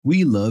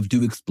We love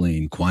to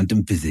explain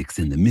quantum physics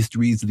and the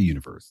mysteries of the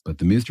universe, but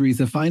the mysteries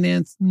of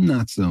finance,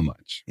 not so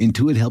much.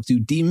 Intuit helps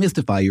you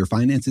demystify your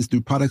finances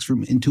through products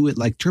from Intuit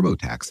like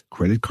TurboTax,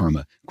 Credit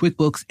Karma,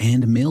 QuickBooks,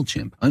 and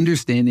MailChimp.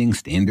 Understanding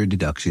standard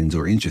deductions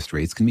or interest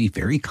rates can be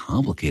very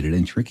complicated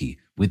and tricky,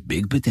 with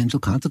big potential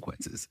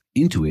consequences.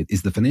 Intuit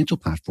is the financial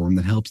platform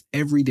that helps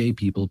everyday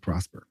people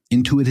prosper.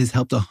 Intuit has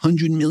helped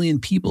 100 million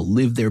people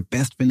live their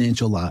best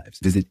financial lives.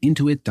 Visit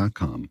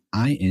Intuit.com,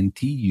 Intuit.com,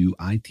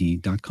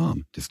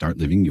 to start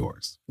living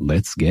yours.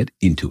 Let's get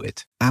into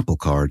it. Apple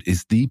Card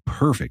is the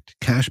perfect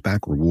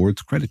cashback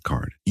rewards credit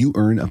card. You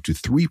earn up to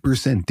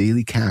 3%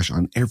 daily cash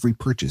on every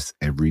purchase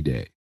every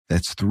day.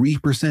 That's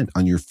 3%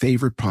 on your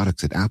favorite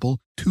products at Apple,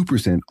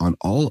 2% on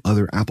all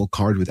other Apple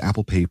Card with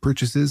Apple Pay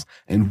purchases,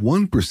 and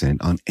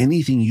 1% on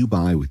anything you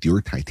buy with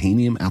your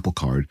titanium Apple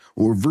Card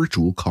or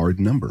virtual card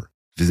number.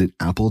 Visit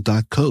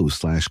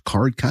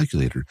apple.co/card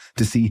calculator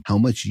to see how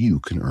much you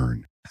can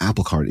earn.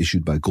 Apple Card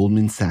issued by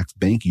Goldman Sachs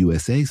Bank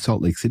USA,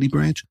 Salt Lake City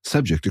branch,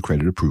 subject to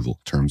credit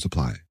approval. Terms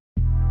apply.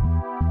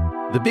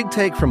 The Big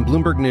Take from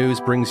Bloomberg News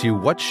brings you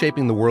what's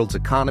shaping the world's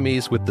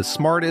economies with the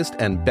smartest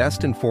and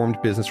best-informed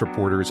business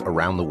reporters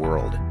around the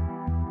world.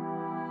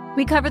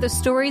 We cover the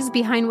stories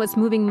behind what's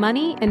moving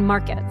money and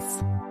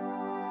markets,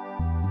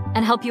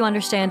 and help you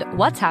understand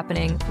what's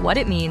happening, what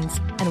it means,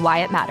 and why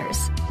it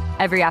matters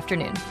every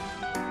afternoon.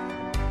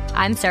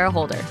 I'm Sarah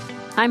Holder.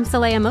 I'm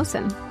Saleha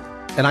Mohsin.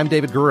 And I'm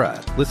David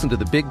Gura. Listen to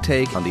The Big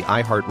Take on the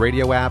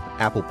iHeartRadio app,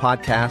 Apple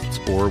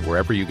Podcasts, or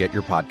wherever you get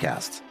your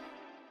podcasts.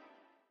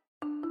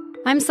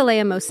 I'm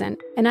Saleha Mohsin,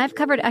 and I've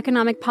covered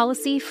economic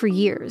policy for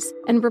years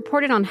and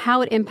reported on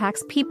how it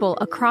impacts people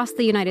across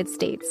the United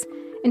States.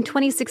 In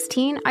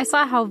 2016, I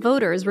saw how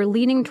voters were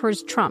leaning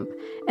towards Trump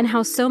and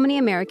how so many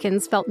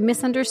Americans felt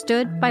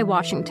misunderstood by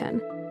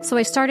Washington. So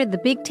I started The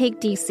Big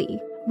Take DC.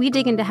 We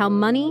dig into how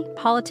money,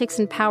 politics,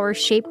 and power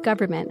shape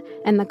government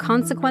and the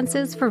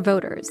consequences for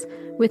voters.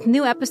 With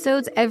new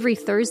episodes every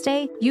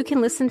Thursday, you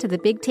can listen to The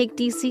Big Take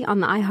DC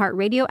on the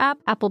iHeartRadio app,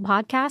 Apple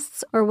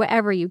Podcasts, or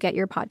wherever you get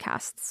your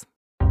podcasts.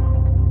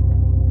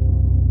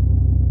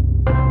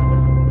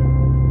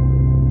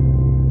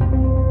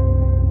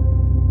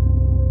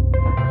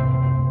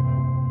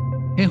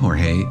 Hey,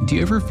 Jorge, do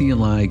you ever feel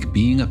like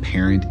being a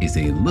parent is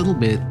a little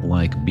bit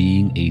like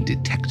being a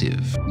detective?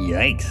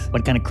 Yikes.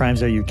 What kind of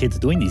crimes are your kids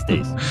doing these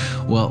days?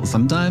 Well,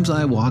 sometimes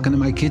I walk into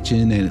my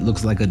kitchen and it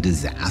looks like a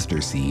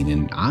disaster scene,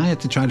 and I have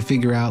to try to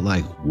figure out,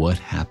 what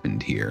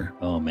happened here.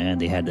 Oh, man,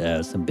 they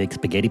had some big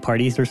spaghetti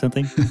parties or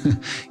something?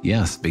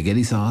 Yeah,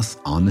 spaghetti sauce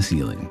on the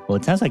ceiling. Well,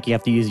 it sounds like you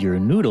have to use your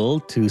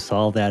noodle to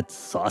solve that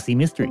saucy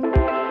mystery.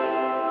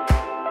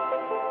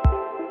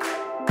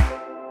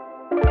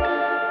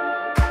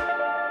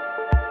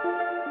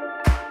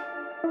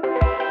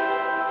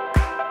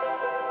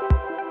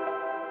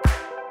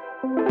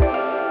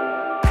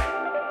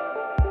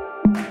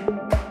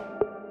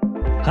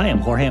 Hi, I'm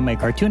Jorge. I'm a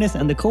cartoonist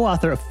and the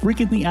co-author of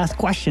Frequently Asked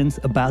Questions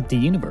About the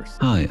Universe.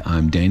 Hi,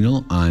 I'm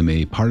Daniel. I'm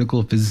a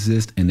particle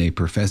physicist and a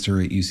professor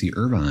at UC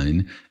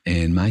Irvine,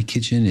 and my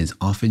kitchen is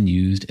often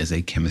used as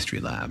a chemistry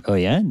lab. Oh,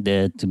 yeah?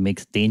 To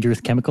make dangerous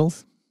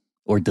chemicals?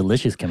 Or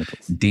delicious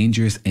chemicals?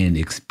 Dangerous and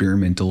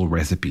experimental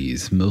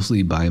recipes,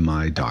 mostly by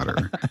my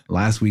daughter.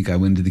 Last week, I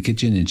went to the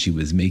kitchen and she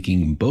was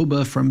making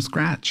boba from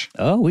scratch.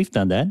 Oh, we've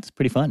done that. It's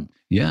pretty fun.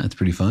 Yeah, it's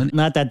pretty fun.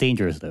 Not that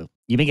dangerous, though.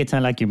 You make it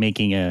sound like you're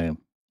making a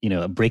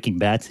Breaking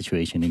Bad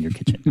situation in your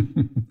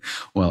kitchen.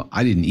 Well,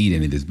 I didn't eat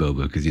any of this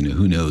boba because,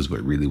 who knows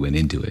what really went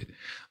into it.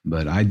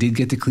 But I did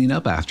get to clean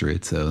up after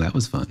it, so that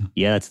was fun.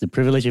 Yeah, it's the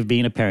privilege of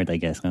being a parent, I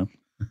guess, huh?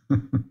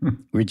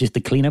 We're just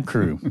the cleanup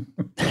crew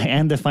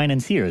and the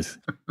financiers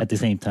at the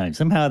same time.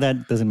 Somehow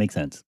that doesn't make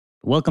sense.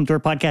 Welcome to our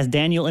podcast,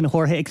 Daniel and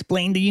Jorge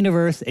Explain the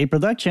Universe, a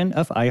production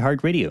of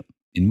iHeartRadio,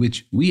 in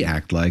which we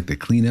act like the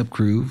cleanup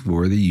crew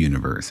for the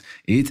universe.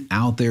 It's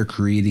out there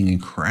creating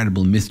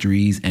incredible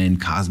mysteries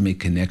and cosmic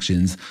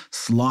connections,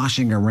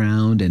 sloshing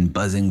around and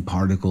buzzing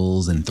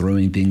particles and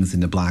throwing things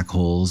into black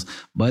holes,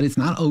 but it's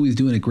not always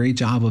doing a great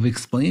job of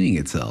explaining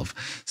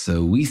itself.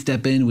 So we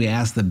step in, we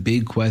ask the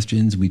big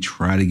questions, we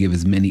try to give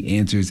as many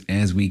answers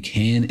as we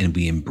can, and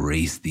we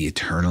embrace the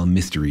eternal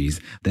mysteries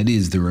that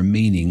is the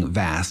remaining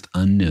vast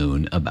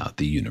unknown about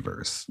the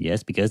universe.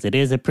 Yes, because it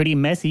is a pretty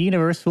messy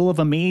universe full of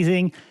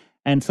amazing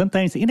and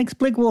sometimes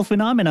inexplicable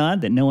phenomena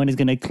that no one is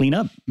going to clean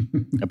up,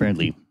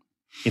 apparently,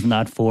 if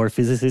not for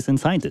physicists and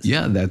scientists.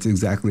 Yeah, that's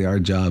exactly our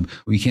job.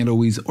 We can't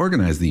always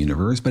organize the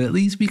universe, but at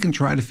least we can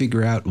try to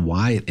figure out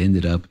why it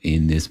ended up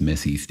in this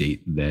messy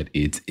state that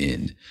it's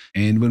in.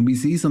 And when we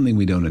see something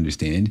we don't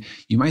understand,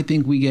 you might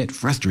think we get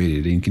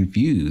frustrated and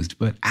confused,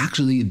 but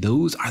actually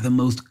those are the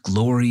most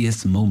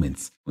glorious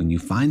moments. when you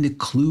find a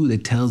clue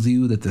that tells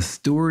you that the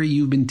story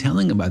you've been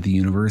telling about the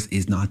universe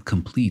is not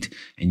complete,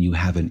 and you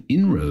have an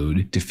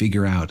inroad to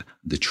figure out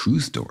the true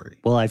story.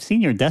 Well, I've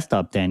seen your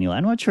desktop, Daniel.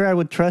 I'm not sure I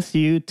would trust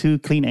you to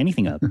clean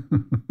anything up.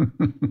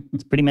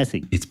 It's pretty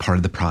messy. It's part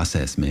of the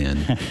process, man.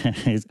 Do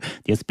you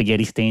have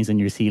spaghetti stains on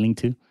your ceiling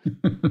too?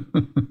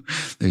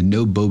 There's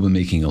no boba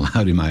making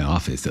allowed in my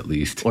office, at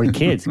least. Or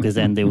kids, because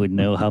then they would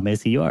know how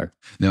messy you are.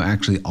 No,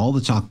 actually, all the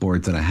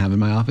chalkboards that I have in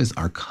my office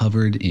are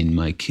covered in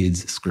my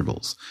kids'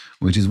 scribbles,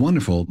 which is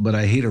wonderful, but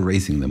I hate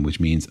erasing them, which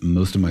means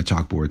most of my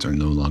chalkboards are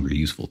no longer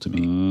useful to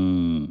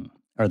me.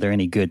 Are there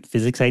any good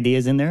physics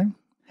ideas in there?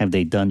 Have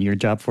they done your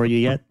job for you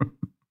yet?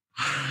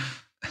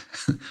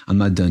 I'm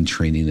not done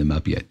training them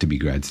up yet to be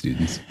grad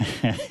students.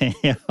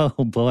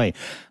 Oh boy,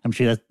 I'm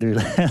sure that they're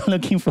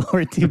looking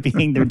forward to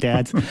being their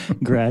dad's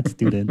grad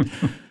student.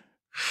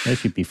 That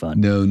should be fun.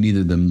 No,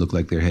 neither of them look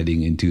like they're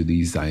heading into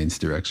the science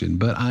direction,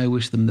 but I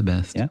wish them the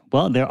best. Yeah.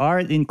 Well, there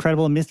are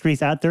incredible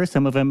mysteries out there.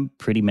 Some of them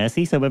pretty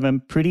messy, some of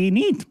them pretty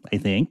neat, I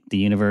think. The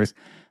universe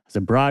has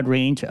a broad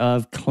range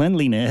of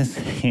cleanliness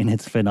in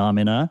its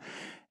phenomena,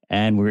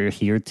 and we're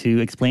here to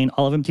explain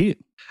all of them to you.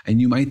 And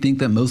you might think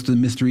that most of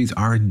the mysteries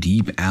are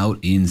deep out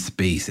in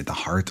space at the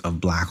heart of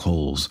black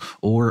holes,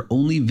 or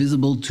only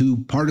visible to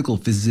particle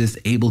physicists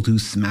able to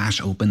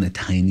smash open the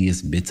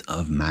tiniest bits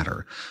of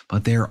matter.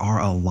 But there are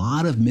a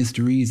lot of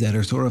mysteries that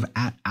are sort of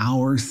at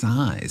our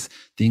size,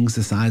 things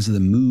the size of the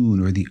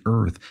moon or the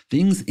earth,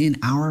 things in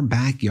our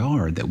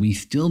backyard that we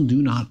still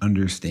do not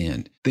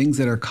understand, things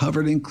that are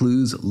covered in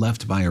clues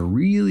left by a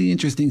really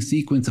interesting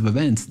sequence of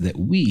events that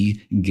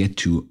we get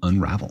to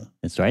unravel.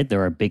 That's right.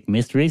 There are big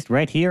mysteries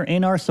right here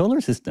in our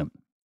solar system.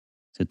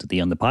 So today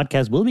on the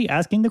podcast, we'll be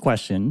asking the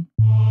question,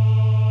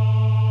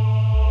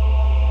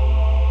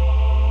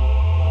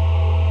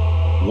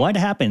 what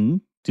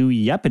happened to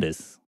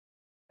Iapetus?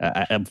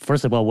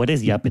 First of all, what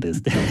is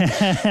Iapetus?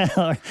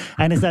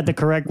 And is that the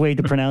correct way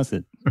to pronounce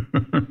it?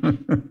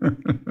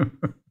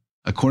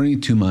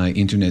 According to my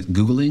internet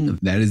Googling,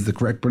 that is the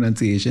correct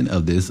pronunciation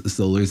of this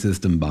solar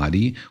system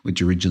body,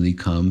 which originally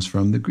comes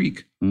from the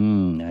Greek.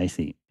 I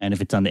see. And if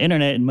it's on the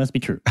internet, it must be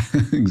true.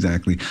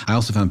 Exactly. I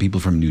also found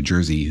people from New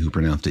Jersey who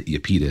pronounced it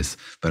Iapetus,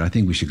 but I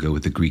think we should go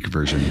with the Greek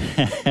version.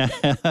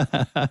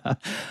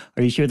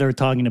 Are you sure they were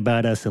talking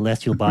about a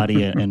celestial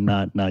body and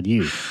not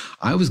you?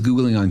 I was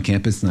Googling on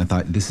campus and I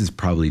thought this is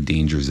probably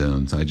danger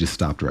zone, so I just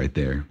stopped right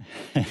there.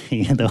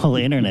 Yeah, the whole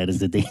internet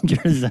is a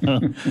danger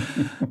zone.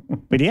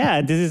 But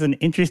yeah, this is an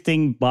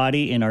interesting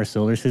body in our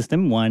solar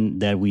system, one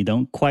that we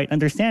don't quite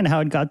understand how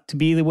it got to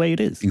be the way it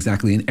is.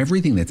 Exactly. And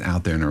everything that's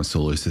out there in our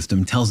solar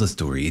system tells a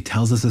story. It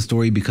tells us a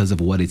story because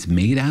of what it's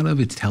made out of.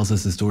 It tells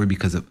us a story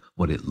because of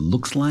what it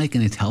looks like.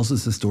 And it tells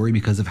us a story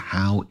because of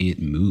how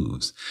it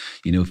moves.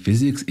 You know,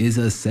 physics is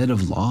a set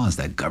of laws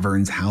that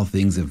governs how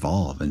things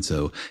evolve. And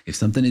so if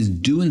something is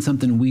doing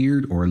something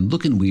weird or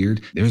looking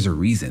weird, there's a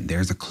reason.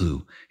 There's a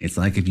clue. It's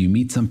like if you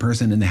meet some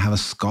person and they have a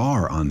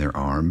scar on their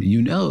arm,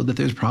 you know that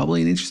there's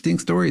probably an interesting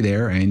story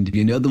there. And if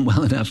you know them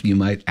well enough, you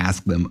might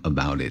ask them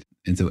about it.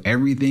 And so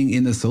everything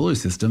in the solar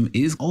system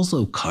is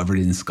also covered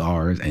in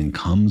scars and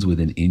comes with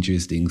an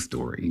interesting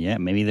story. Yeah,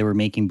 maybe they were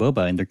making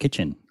boba in their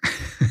kitchen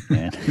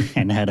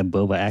and had a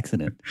boba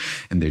accident.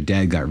 And their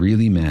dad got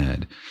really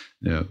mad.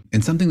 No.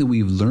 And something that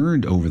we've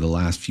learned over the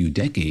last few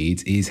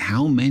decades is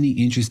how many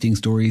interesting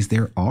stories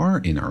there are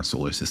in our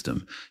solar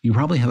system. You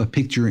probably have a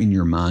picture in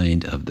your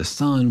mind of the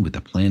sun with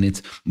the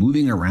planets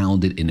moving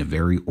around it in a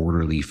very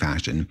orderly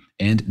fashion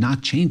and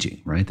not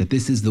changing, right? That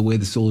this is the way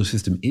the solar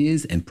system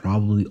is and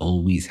probably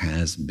always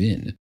has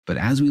been. But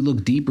as we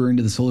look deeper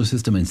into the solar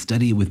system and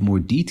study it with more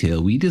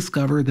detail, we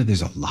discover that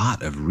there's a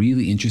lot of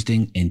really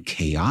interesting and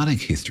chaotic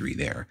history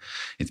there.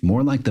 It's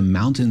more like the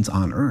mountains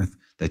on Earth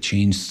that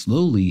change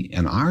slowly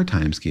on our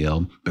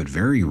timescale, but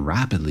very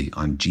rapidly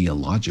on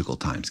geological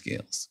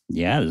timescales.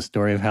 Yeah, the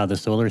story of how the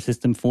solar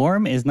system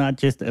formed is not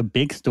just a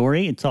big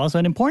story, it's also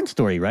an important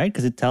story, right?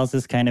 Because it tells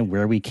us kind of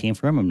where we came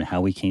from and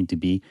how we came to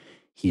be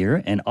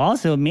here. And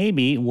also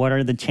maybe what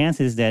are the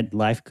chances that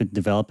life could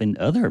develop in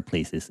other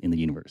places in the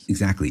universe?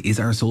 Exactly. Is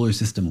our solar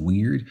system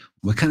weird?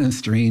 What kind of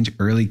strange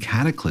early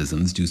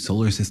cataclysms do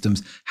solar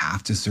systems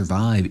have to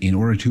survive in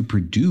order to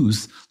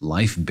produce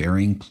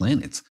life-bearing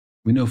planets?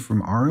 We know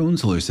from our own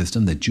solar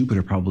system that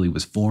Jupiter probably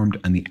was formed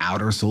on the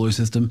outer solar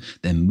system,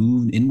 then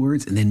moved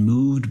inwards and then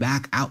moved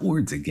back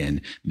outwards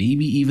again,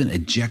 maybe even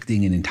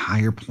ejecting an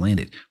entire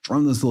planet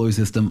from the solar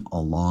system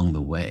along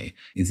the way.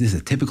 Is this a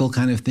typical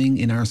kind of thing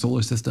in our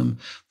solar system?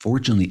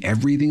 Fortunately,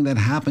 everything that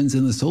happens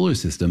in the solar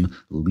system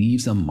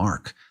leaves a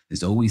mark.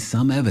 There's always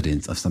some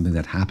evidence of something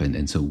that happened,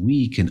 and so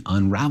we can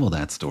unravel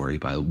that story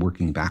by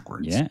working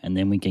backwards. Yeah, and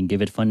then we can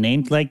give it fun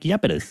names like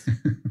Iapetus.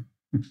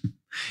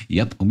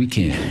 Yep, we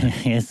can.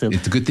 Yeah, so,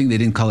 it's a good thing they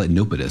didn't call it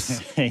Nopetus.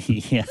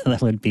 Yeah,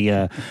 that would be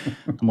a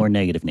more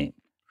negative name.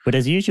 But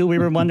as usual, we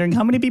were wondering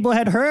how many people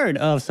had heard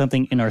of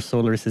something in our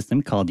solar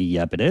system called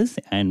Iapetus,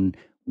 and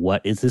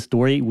what is the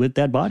story with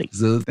that body?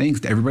 So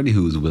thanks to everybody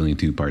who was willing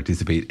to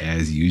participate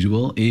as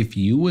usual. If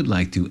you would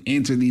like to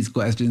answer these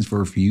questions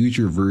for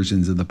future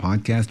versions of the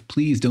podcast,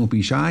 please don't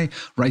be shy.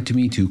 Write to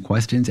me to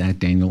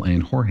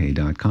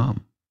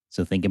questions@danielandjorge.com.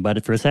 So think about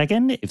it for a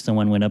second. If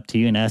someone went up to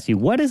you and asked you,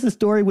 what is the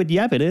story with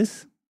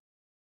Iapetus?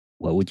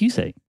 What would you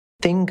say?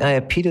 I think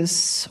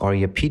Iapetus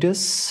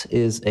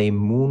is a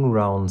moon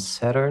around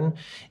Saturn.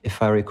 If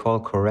I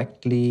recall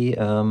correctly,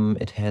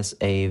 it has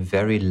a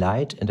very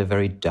light and a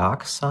very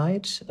dark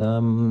side.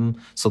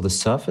 So the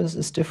surface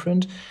is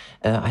different.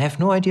 I have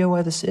no idea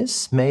why this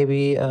is.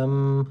 Maybe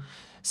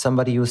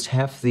somebody used to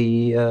have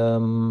the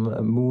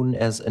moon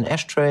as an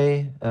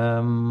ashtray.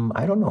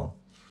 I don't know.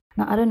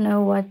 Now, I don't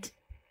know what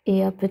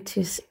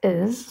Iapetus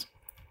is,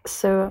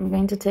 so I'm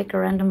going to take a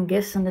random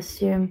guess and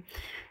assume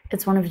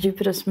it's one of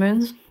Jupiter's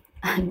moons.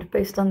 And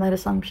based on that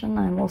assumption,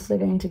 I'm also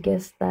going to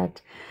guess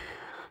that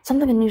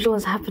something unusual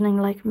is happening,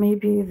 like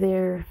maybe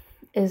there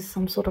is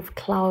some sort of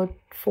cloud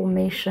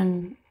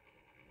formation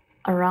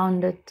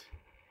around it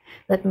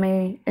that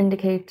may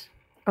indicate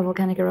a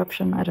volcanic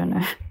eruption. I don't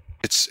know.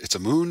 It's a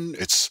moon.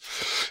 It's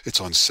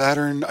on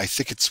Saturn. I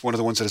think it's one of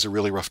the ones that has a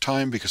really rough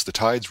time because the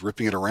tide's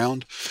ripping it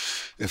around.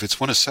 If it's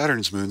one of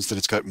Saturn's moons, then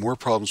it's got more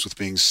problems with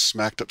being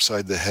smacked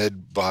upside the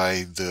head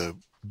by the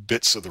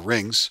bits of the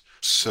rings.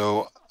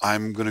 So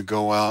I'm going to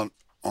go out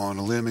on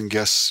a limb and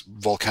guess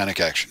volcanic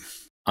action.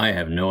 I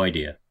have no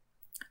idea.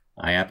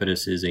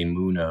 Iapetus is a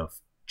moon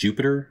of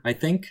Jupiter, I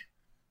think,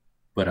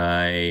 but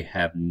I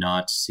have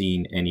not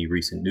seen any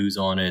recent news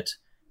on it,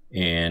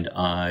 and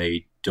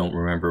I don't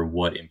remember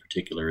what in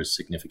particular is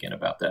significant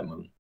about that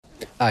moon.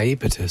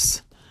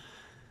 Iapetus.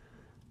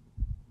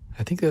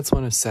 I think that's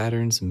one of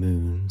Saturn's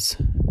moons.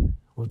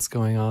 What's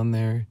going on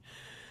there?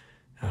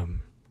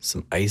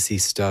 Some icy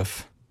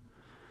stuff.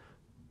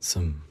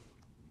 Some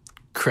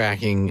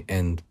cracking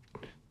and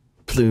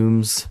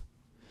plumes,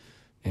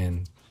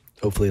 and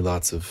hopefully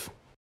lots of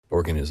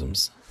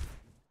organisms.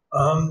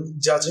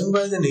 Judging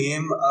by the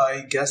name,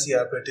 I guess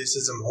Iapetus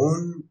is a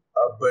moon,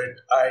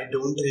 but I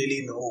don't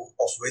really know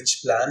of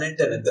which planet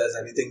and if there's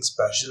anything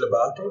special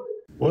about it.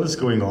 What is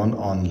going on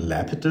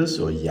Iapetus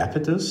or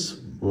Iapetus?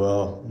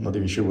 Well, I'm not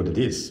even sure what it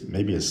is.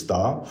 Maybe a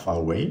star far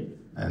away,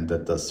 and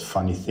that does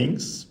funny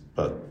things,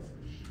 but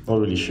not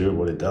really sure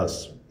what it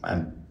does.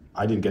 And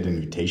I didn't get an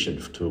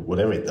invitation to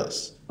whatever it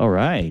does. All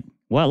right.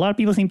 Well, a lot of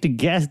people seem to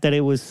guess that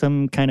it was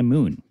some kind of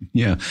moon.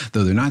 Yeah,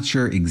 though they're not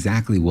sure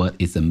exactly what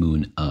it's a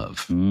moon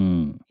of.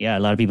 Yeah, a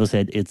lot of people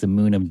said it's a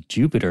moon of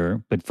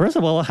Jupiter. But first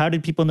of all, how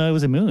did people know it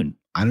was a moon?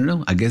 I don't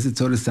know. I guess it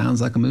sort of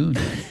sounds like a moon.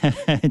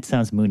 It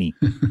sounds moony.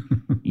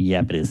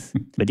 Yep, it is.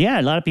 But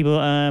yeah, a lot of people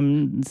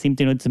seem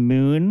to know it's a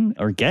moon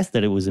or guess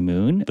that it was a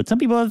moon. But some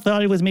people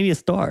thought it was maybe a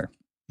star.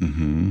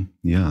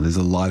 Yeah, there's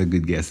a lot of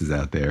good guesses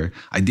out there.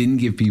 I didn't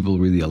give people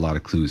really a lot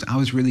of clues. I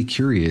was really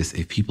curious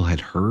if people had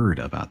heard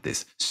about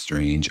this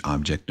strange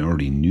object and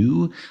already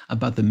knew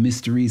about the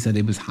mysteries that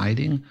it was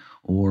hiding,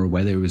 or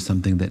whether it was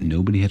something that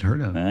nobody had heard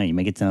of. You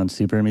make it sound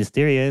super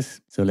mysterious.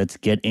 So let's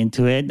get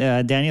into it.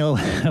 Daniel,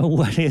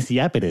 what is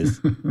Iapetus?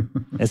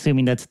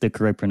 Assuming that's the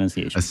correct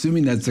pronunciation.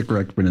 Assuming that's the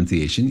correct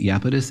pronunciation,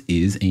 Iapetus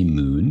is a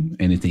moon,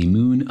 and it's a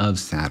moon of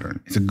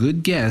Saturn. It's a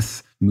good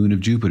guess. Moon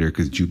of Jupiter,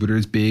 because Jupiter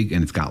is big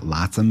and it's got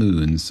lots of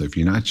moons. So if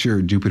you're not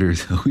sure, Jupiter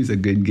is always a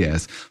good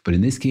guess. But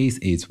in this case,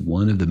 it's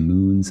one of the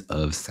moons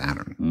of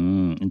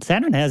Saturn. And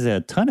Saturn has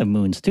a ton of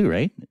moons too,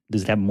 right?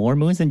 Does it have more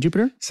moons than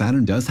Jupiter?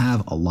 Saturn does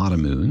have a lot of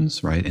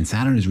moons, right? And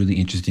Saturn is really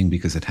interesting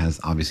because it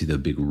has obviously the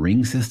big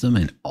ring system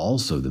and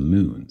also the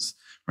moons,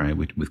 right?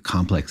 With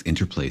complex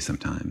interplay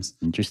sometimes.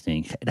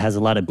 Interesting. It has a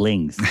lot of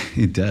blings.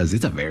 It does.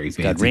 It's a very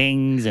fancy. It's got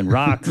rings and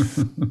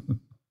rocks.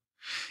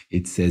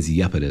 It says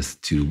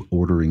Iapetus to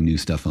ordering new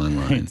stuff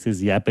online. It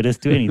says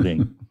Iapetus to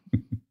anything.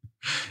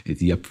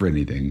 It's yep for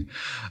anything.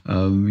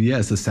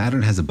 So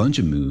Saturn has a bunch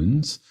of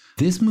moons.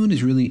 This moon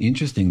is really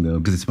interesting, though,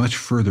 because it's much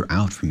further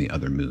out from the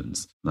other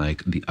moons.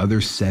 Like the other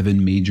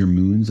 7 major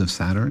moons of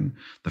Saturn,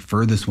 the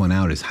furthest one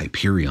out is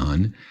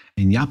Hyperion,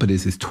 and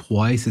Iapetus is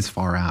twice as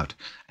far out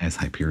as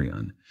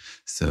Hyperion.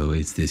 So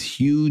it's this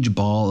huge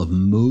ball of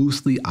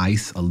mostly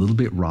ice, a little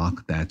bit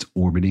rock that's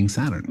orbiting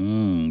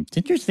Saturn. It's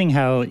interesting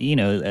how,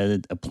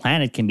 a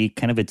planet can be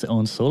kind of its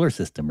own solar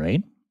system,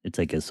 right? It's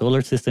like a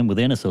solar system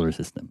within a solar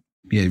system.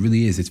 Yeah, it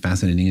really is. It's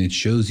fascinating. And it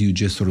shows you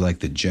just sort of like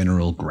the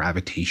general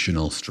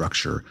gravitational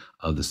structure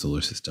of the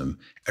solar system.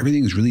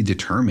 Everything is really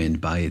determined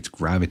by its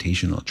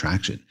gravitational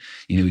attraction.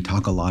 We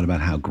talk a lot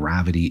about how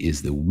gravity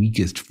is the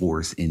weakest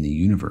force in the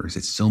universe.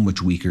 It's so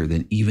much weaker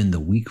than even the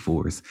weak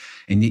force.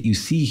 And yet you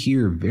see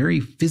here very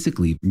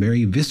physically,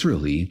 very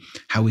viscerally,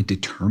 how it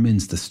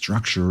determines the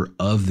structure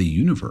of the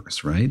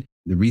universe, right?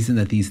 The reason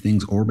that these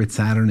things orbit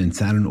Saturn and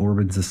Saturn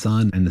orbits the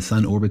sun and the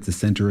sun orbits the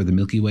center of the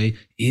Milky Way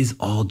is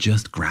all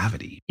just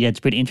gravity. Yeah, it's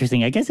pretty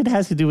interesting. I guess it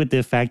has to do with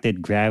the fact that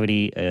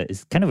gravity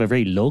is kind of a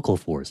very local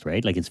force,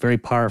 right? Like it's very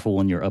powerful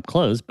when you're up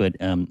close, but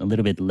a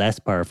little bit less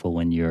powerful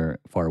when you're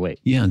far away.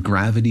 Yeah,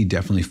 gravity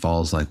definitely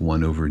falls like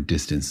 1 over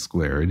distance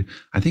squared.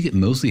 I think it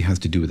mostly has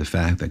to do with the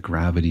fact that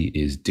gravity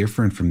is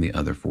different from the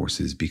other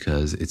forces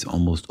because it's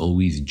almost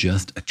always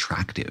just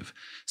attractive.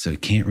 So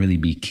it can't really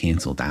be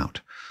canceled out.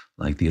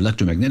 Like the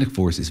electromagnetic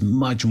force is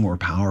much more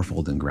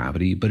powerful than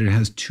gravity, but it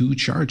has 2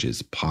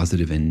 charges,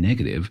 positive and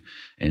negative,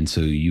 and so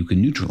you can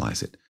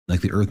neutralize it.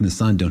 Like the Earth and the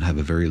Sun don't have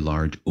a very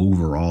large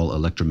overall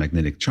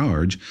electromagnetic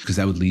charge because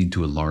that would lead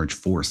to a large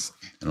force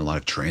and a lot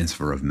of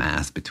transfer of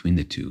mass between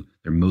the two.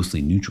 They're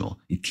mostly neutral.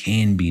 It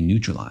can be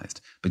neutralized.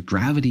 But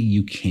gravity,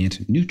 you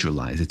can't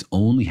neutralize. It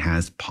only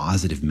has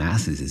positive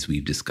masses, as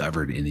we've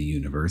discovered in the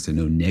universe, and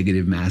no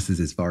negative masses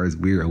as far as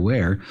we're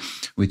aware,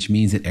 which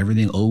means that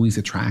everything always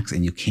attracts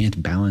and you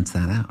can't balance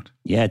that out.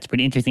 Yeah, it's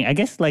pretty interesting. I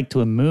guess like to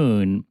a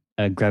moon,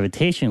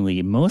 gravitationally,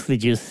 it mostly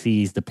just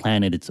sees the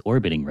planet it's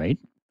orbiting, right?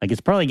 Like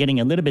it's probably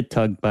getting a little bit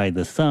tugged by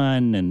the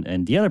sun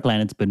and the other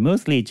planets, but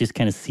mostly it just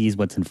kind of sees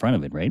what's in front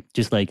of it, right?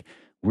 Just like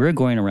we're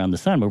going around the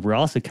sun, but we're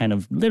also kind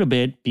of a little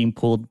bit being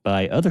pulled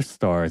by other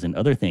stars and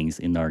other things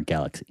in our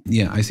galaxy.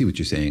 Yeah, I see what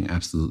you're saying.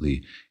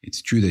 Absolutely.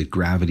 It's true that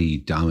gravity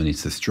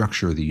dominates the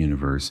structure of the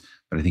universe,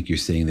 but I think you're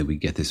saying that we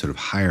get this sort of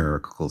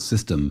hierarchical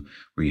system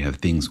where you have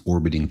things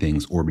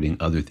orbiting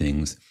other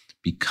things,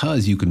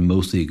 because you can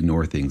mostly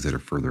ignore things that are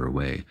further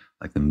away.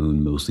 Like the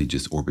moon mostly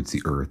just orbits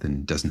the Earth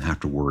and doesn't have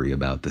to worry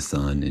about the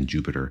sun and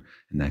Jupiter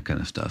and that kind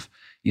of stuff.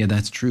 Yeah,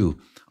 that's true.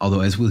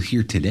 Although, as we'll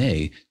hear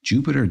today,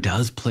 Jupiter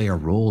does play a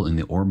role in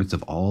the orbits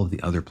of all of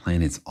the other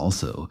planets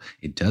also.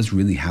 It does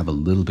really have a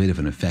little bit of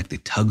an effect.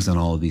 It tugs on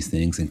all of these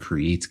things and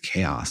creates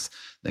chaos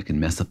that can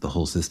mess up the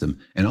whole system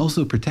and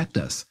also protect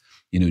us.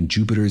 You know,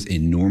 Jupiter's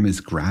enormous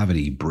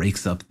gravity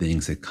breaks up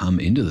things that come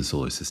into the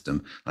solar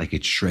system, like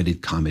it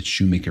shredded comet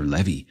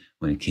Shoemaker-Levy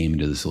when it came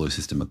into the solar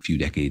system a few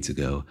decades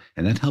ago.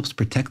 And that helps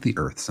protect the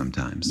Earth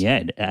sometimes. Yeah,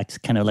 it acts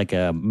kind of like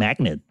a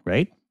magnet,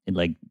 right? It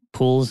like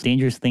pulls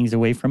dangerous things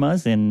away from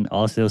us and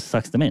also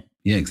sucks them in.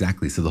 Yeah,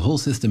 exactly. So the whole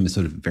system is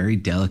sort of very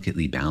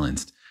delicately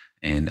balanced.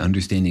 And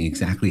understanding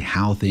exactly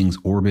how things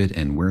orbit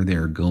and where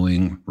they're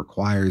going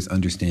requires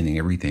understanding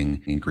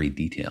everything in great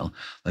detail.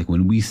 Like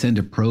when we send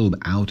a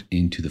probe out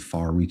into the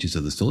far reaches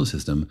of the solar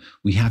system,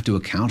 we have to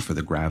account for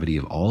the gravity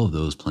of all of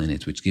those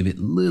planets, which give it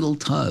little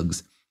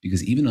tugs,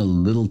 because even a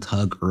little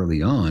tug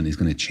early on is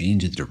going to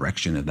change the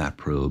direction of that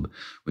probe,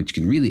 which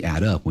can really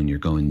add up when you're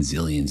going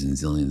zillions and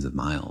zillions of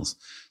miles.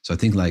 So I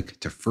think like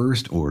to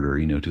first order,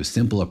 to a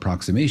simple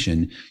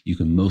approximation, you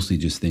can mostly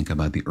just think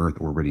about the Earth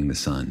orbiting the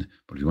sun.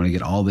 But if you want to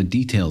get all the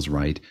details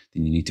right,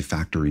 then you need to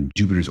factor in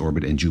Jupiter's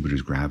orbit and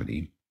Jupiter's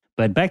gravity.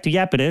 But back to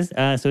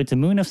Iapetus, so it's a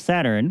moon of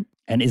Saturn.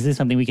 And is this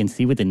something we can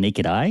see with the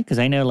naked eye? Because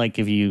I know like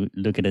if you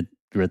look at it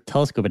through a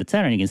telescope at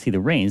Saturn, you can see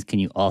the rings. Can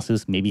you also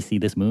maybe see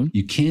this moon?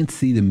 You can't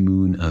see the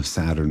moon of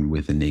Saturn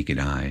with the naked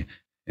eye.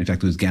 In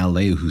fact, it was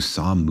Galileo who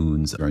saw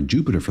moons on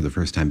Jupiter for the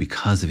first time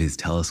because of his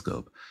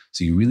telescope.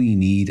 So you really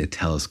need a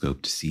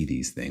telescope to see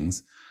these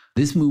things.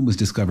 This moon was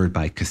discovered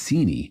by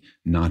Cassini,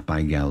 not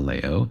by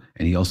Galileo,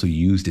 and he also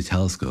used a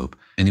telescope.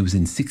 And it was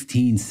in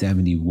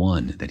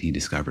 1671 that he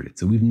discovered it.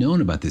 So we've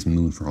known about this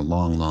moon for a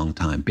long, long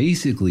time,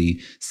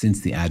 basically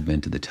since the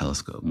advent of the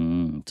telescope.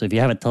 So if you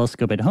have a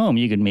telescope at home,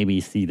 you could maybe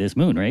see this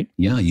moon, right?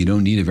 Yeah, you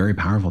don't need a very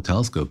powerful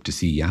telescope to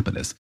see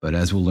Iapetus. But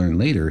as we'll learn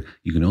later,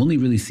 you can only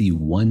really see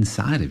one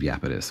side of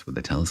Iapetus with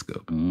a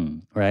telescope.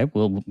 All right.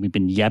 Well, we've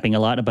been yapping a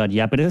lot about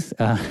Iapetus.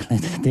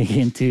 Let's dig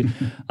into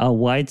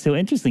why it's so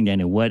interesting,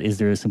 Daniel. Is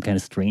there some kind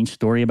of strange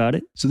story about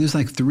it? So there's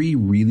like 3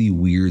 really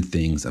weird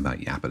things about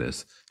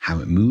Iapetus: how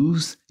it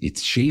moves,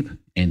 its shape,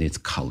 and its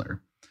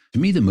color. To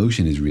me, the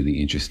motion is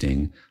really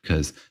interesting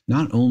because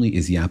not only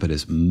is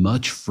Iapetus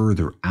much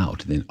further out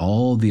than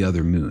all the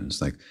other moons,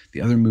 like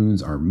the other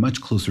moons are much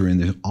closer in,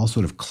 they're all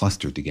sort of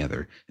clustered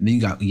together. And then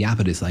you got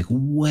Iapetus like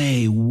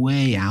way,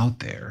 way out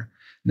there.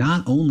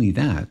 Not only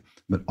that,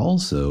 but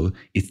also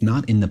it's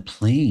not in the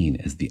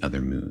plane as the other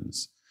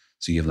moons.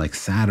 So you have like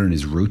Saturn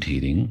is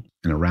rotating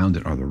and around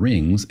it are the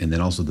rings, and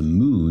then also the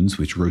moons,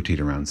 which rotate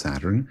around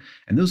Saturn,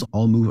 and those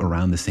all move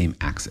around the same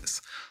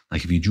axis.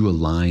 Like if you drew a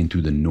line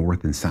through the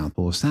north and south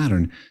pole of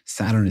Saturn,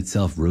 Saturn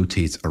itself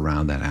rotates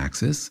around that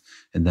axis,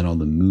 and then all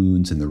the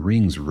moons and the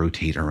rings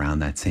rotate around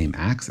that same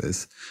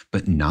axis,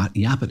 but not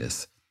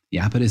Iapetus.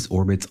 Iapetus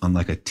orbits on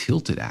like a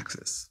tilted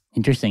axis.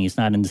 Interesting. It's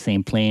not in the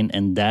same plane,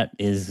 and that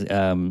is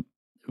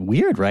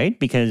weird, right?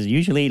 Because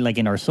usually, like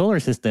in our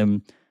solar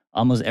system,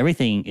 almost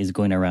everything is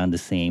going around the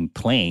same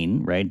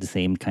plane, right? The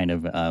same kind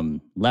of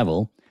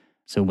level.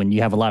 So when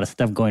you have a lot of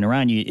stuff going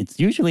around you, it's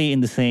usually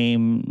in the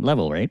same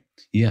level, right?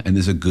 Yeah, and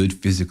there's a good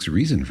physics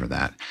reason for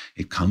that.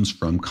 It comes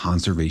from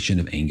conservation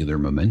of angular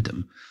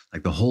momentum.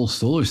 Like the whole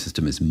solar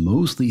system is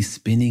mostly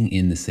spinning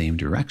in the same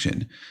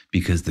direction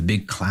because the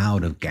big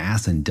cloud of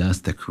gas and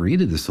dust that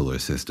created the solar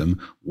system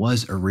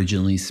was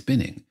originally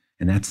spinning.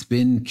 And that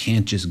spin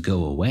can't just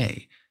go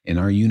away. In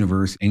our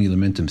universe, angular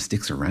momentum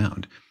sticks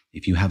around.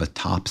 If you have a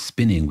top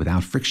spinning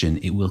without friction,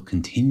 it will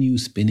continue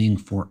spinning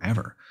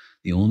forever.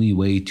 The only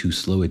way to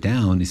slow it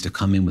down is to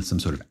come in with some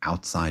sort of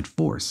outside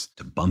force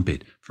to bump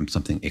it from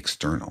something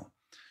external,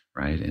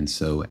 right? And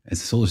so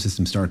as the solar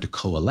system started to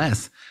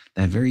coalesce,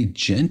 that very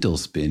gentle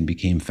spin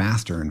became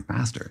faster and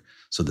faster.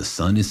 So the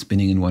sun is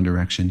spinning in one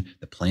direction.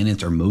 The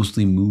planets are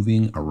mostly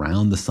moving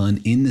around the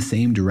sun in the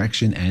same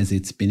direction as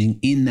it's spinning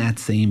in that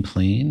same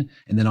plane.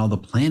 And then all the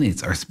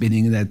planets are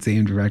spinning in that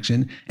same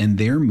direction, and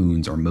their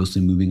moons are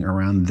mostly moving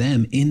around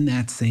them in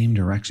that same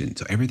direction.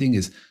 So everything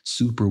is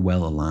super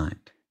well aligned.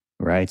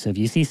 Right. So if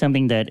you see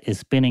something that is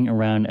spinning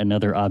around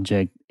another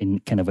object in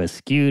kind of a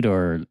skewed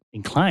or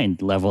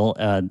inclined level,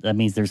 that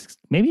means there's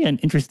maybe an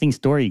interesting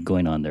story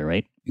going on there,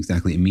 right?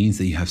 Exactly. It means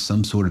that you have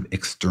some sort of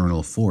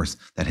external force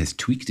that has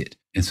tweaked it.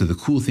 And so the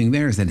cool thing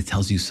there is that it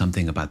tells you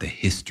something about the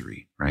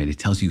history, right? It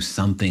tells you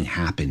something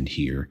happened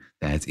here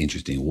that's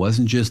interesting. It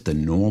wasn't just the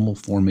normal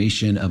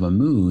formation of a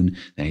moon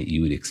that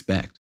you would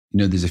expect. You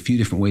know, there's a few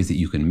different ways that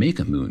you can make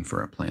a moon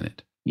for a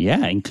planet.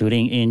 Yeah,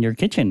 including in your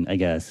kitchen, I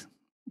guess,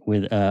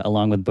 with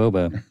along with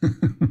boba.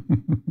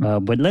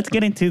 But let's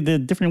get into the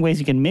different ways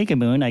you can make a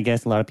moon. I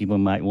guess a lot of people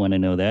might want to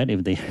know that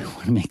if they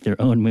want to make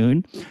their own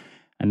moon.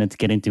 And let's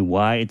get into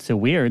why it's so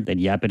weird that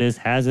Iapetus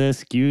has a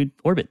skewed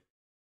orbit.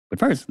 But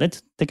first,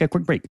 let's take a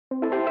quick break.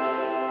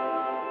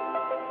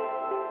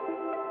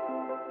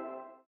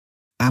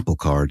 Apple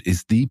Card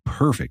is the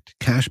perfect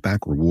cashback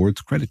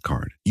rewards credit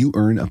card. You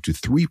earn up to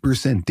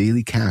 3%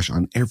 daily cash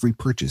on every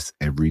purchase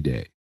every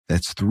day.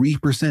 That's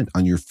 3%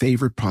 on your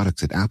favorite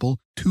products at Apple,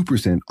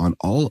 2% on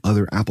all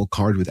other Apple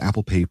Card with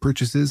Apple Pay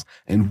purchases,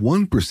 and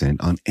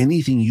 1% on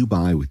anything you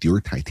buy with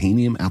your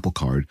titanium Apple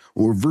Card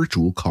or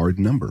virtual card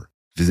number.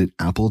 Visit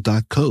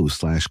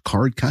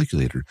apple.co/card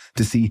calculator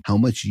to see how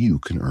much you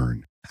can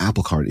earn.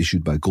 Apple Card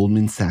issued by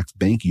Goldman Sachs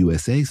Bank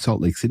USA, Salt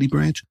Lake City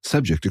branch,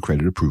 subject to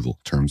credit approval.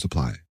 Terms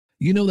apply.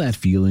 You know that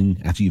feeling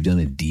after you've done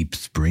a deep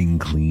spring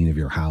clean of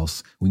your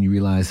house when you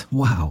realize,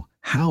 wow,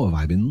 how have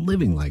I been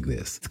living like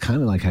this? It's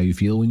kind of like how you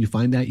feel when you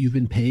find out you've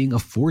been paying a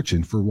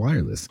fortune for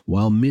wireless,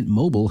 while Mint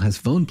Mobile has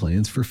phone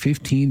plans for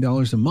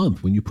 $15 a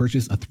month when you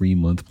purchase a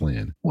 3-month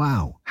plan.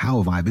 Wow, how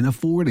have I been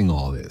affording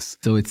all this?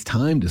 So it's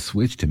time to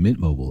switch to Mint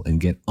Mobile and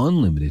get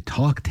unlimited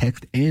talk,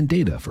 text, and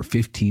data for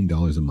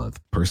 $15 a month.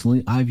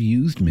 Personally, I've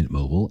used Mint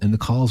Mobile, and the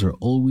calls are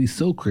always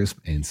so crisp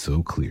and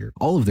so clear.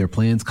 All of their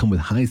plans come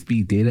with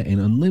high-speed data and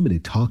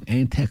unlimited talk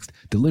and text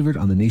delivered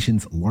on the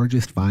nation's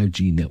largest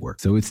 5G network.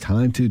 So it's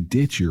time to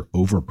ditch your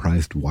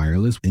overpriced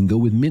wireless and go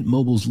with Mint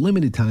Mobile's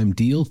limited time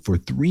deal for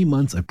 3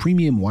 months of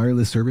premium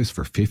wireless service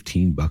for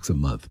 $15 a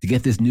month. To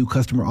get this new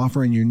customer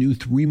offer and your new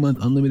 3-month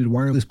unlimited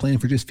wireless plan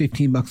for just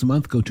 $15 a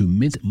month, go to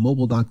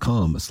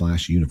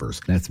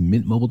mintmobile.com/universe. That's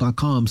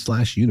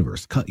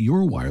mintmobile.com/universe. Cut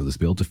your wireless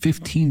bill to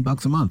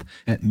 $15 a month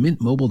at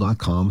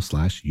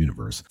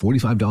mintmobile.com/universe.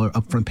 $45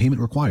 upfront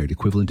payment required,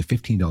 equivalent to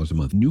 $15 a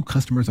month. New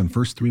customers on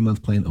first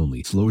 3-month plan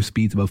only. Slower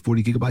speeds above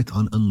 40 gigabytes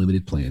on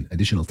unlimited plan.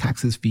 Additional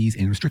taxes, fees,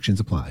 and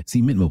restrictions apply.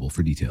 See Mint Mobile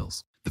for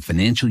details. The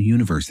financial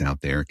universe out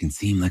there can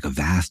seem like a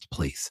vast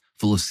place,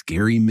 full of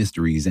scary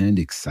mysteries and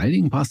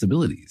exciting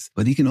possibilities,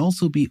 but it can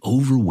also be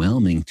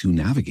overwhelming to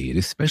navigate,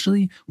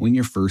 especially when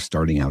you're first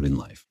starting out in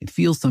life. It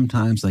feels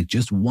sometimes like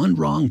just one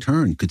wrong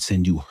turn could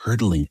send you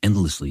hurtling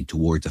endlessly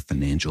towards a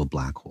financial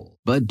black hole.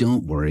 But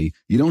don't worry,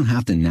 you don't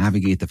have to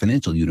navigate the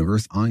financial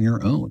universe on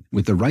your own.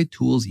 With the right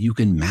tools, you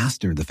can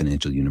master the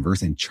financial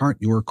universe and chart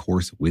your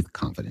course with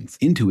confidence.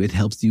 Intuit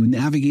helps you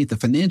navigate the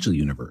financial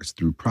universe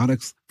through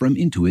products from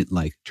Intuit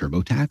like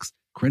TurboTax,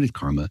 Credit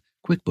Karma,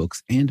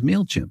 QuickBooks, and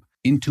MailChimp.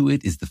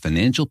 Intuit is the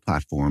financial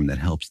platform that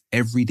helps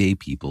everyday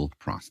people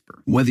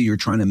prosper. Whether you're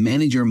trying to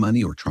manage your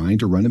money or trying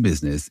to run a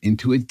business,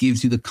 Intuit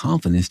gives you the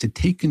confidence to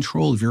take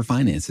control of your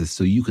finances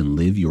so you can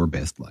live your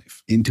best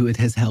life. Intuit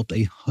has helped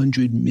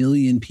 100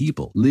 million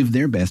people live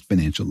their best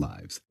financial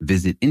lives.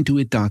 Visit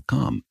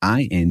Intuit.com,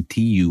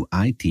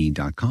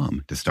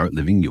 INTUIT.com, to start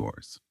living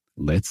yours.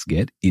 Let's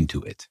get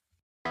into it.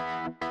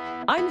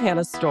 I'm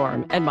Hannah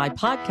Storm, and my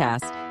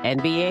podcast,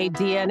 NBA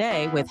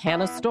DNA with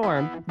Hannah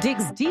Storm,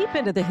 digs deep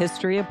into the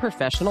history of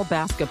professional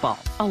basketball,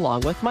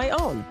 along with my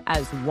own,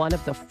 as one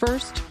of the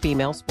first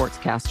female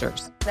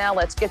sportscasters. Now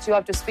let's get you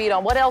up to speed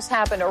on what else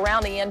happened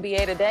around the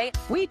NBA today.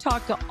 We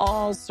talk to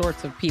all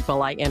sorts of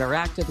people I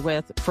interacted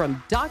with,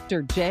 from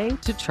Dr. J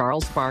to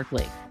Charles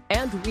Barkley,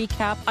 and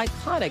recap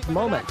iconic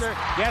moments.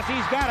 Yes,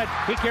 he's got it.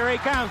 Here he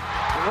comes.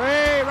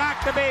 Way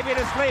rock the baby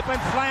to sleep and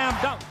slam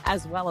dunk.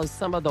 As well as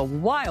some of the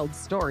wild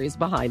stories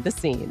behind the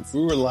scenes.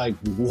 We were like,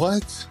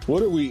 what?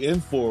 What are we in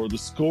for? The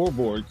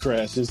scoreboard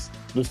crashes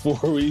before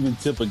we even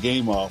tip a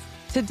game off.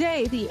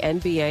 Today, the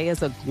NBA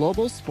is a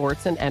global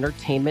sports and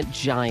entertainment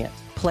giant.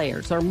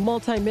 Players are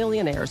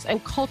multimillionaires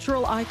and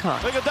cultural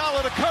icons.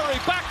 Iguodala to Curry,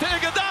 back to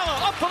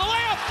Iguodala, up for the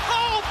layup.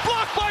 Oh,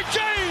 blocked by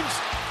James.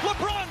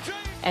 LeBron James.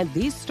 And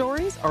these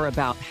stories are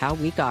about how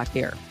we got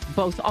here,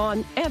 both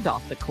on and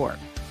off the court.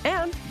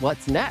 And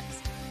what's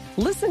next?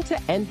 Listen to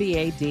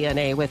NBA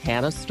DNA with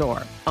Hannah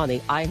Storm on the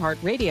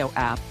iHeartRadio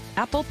app,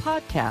 Apple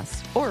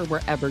Podcasts, or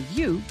wherever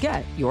you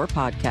get your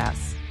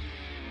podcasts.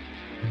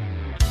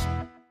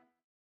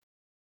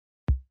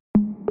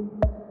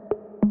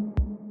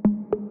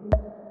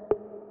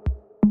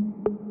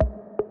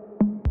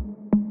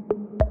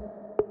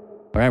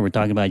 All right, we're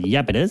talking about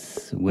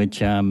Iapetus,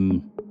 which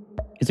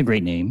is a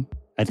great name.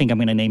 I think I'm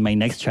going to name my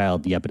next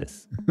child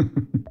Iapetus.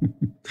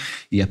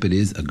 Yep, it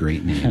is a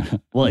great name.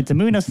 Well, it's a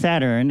moon of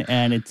Saturn,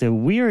 and it's a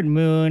weird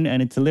moon,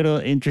 and it's a little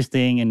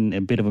interesting and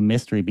a bit of a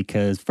mystery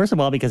because, first of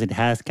all, because it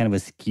has kind of a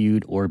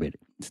skewed orbit.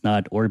 It's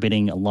not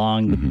orbiting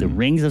along with the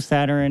rings of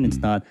Saturn. It's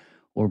not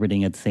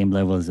orbiting at the same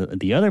level as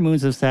the other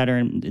moons of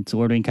Saturn. It's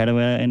orbiting kind of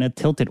in a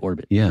tilted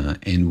orbit. Yeah,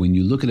 and when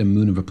you look at a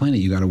moon of a planet,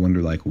 you got to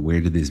wonder, like,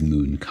 where did this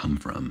moon come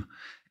from?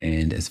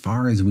 And as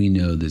far as we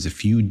know, there's a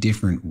few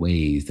different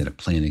ways that a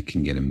planet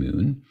can get a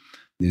moon.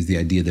 There's the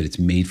idea that it's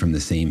made from the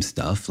same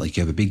stuff. Like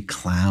you have a big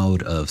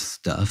cloud of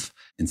stuff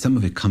and some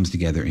of it comes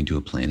together into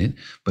a planet.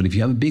 But if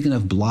you have a big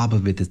enough blob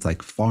of it that's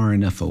like far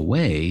enough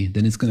away,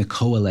 then it's going to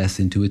coalesce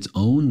into its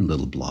own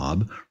little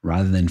blob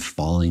rather than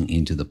falling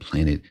into the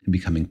planet and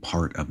becoming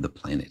part of the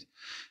planet.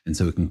 And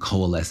so it can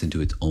coalesce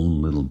into its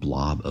own little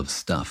blob of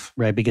stuff.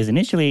 Right, because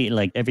initially,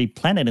 like every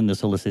planet in the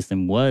solar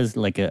system was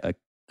like a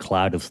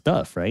cloud of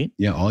stuff, right?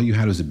 Yeah, all you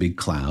had was a big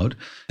cloud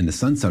and the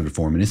sun started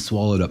forming. It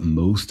swallowed up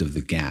most of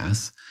the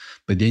gas.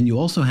 But then you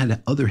also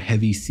had other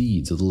heavy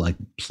seeds, like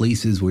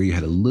places where you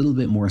had a little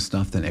bit more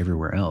stuff than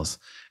everywhere else.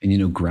 And, you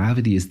know,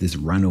 gravity is this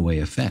runaway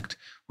effect.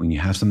 When you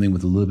have something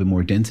with a little bit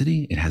more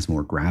density, it has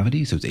more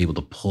gravity. So it's able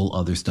to pull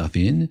other stuff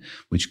in,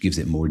 which gives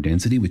it more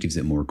density, which gives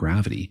it more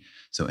gravity.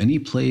 So any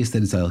place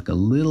that is like a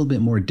little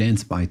bit more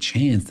dense by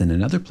chance than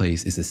another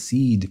place is a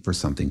seed for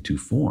something to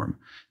form.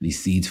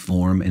 These seeds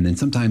form, and then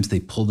sometimes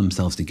they pull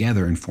themselves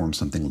together and form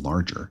something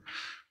larger.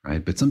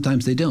 Right? But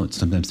sometimes they don't.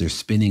 Sometimes they're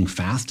spinning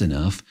fast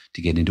enough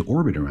to get into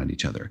orbit around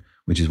each other,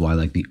 which is why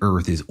like the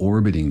Earth is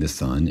orbiting the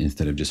sun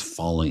instead of just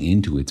falling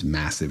into its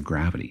massive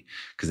gravity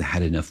because it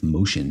had enough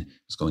motion. It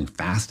was going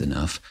fast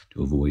enough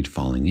to avoid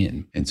falling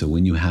in. And so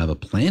when you have a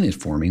planet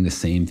forming, the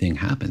same thing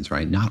happens,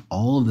 right? Not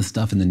all of the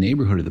stuff in the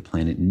neighborhood of the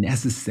planet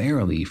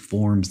necessarily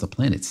forms the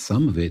planet.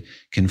 Some of it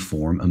can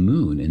form a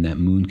moon, and that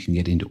moon can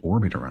get into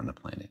orbit around the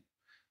planet.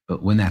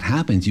 But when that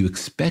happens, you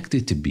expect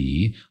it to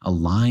be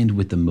aligned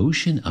with the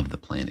motion of the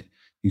planet.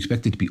 You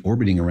expect it to be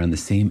orbiting around the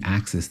same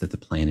axis that the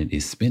planet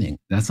is spinning.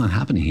 That's not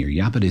happening here.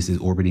 Iapetus is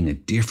orbiting a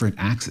different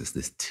axis,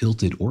 this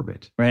tilted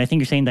orbit. Right. I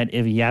think you're saying that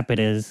if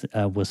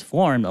Iapetus was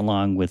formed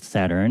along with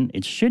Saturn,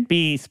 it should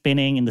be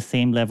spinning in the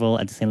same level,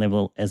 at the same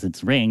level as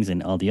its rings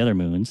and all the other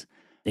moons,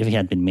 if it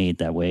had been made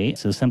that way.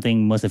 So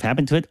something must have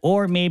happened to it,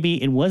 or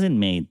maybe it wasn't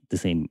made the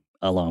same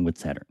along with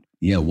Saturn.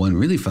 Yeah, one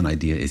really fun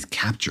idea is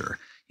capture.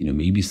 You know,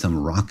 maybe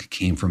some rock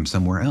came from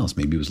somewhere else.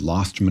 Maybe it was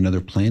lost from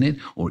another planet,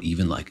 or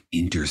even like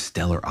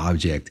interstellar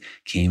object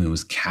came and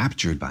was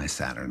captured by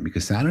Saturn,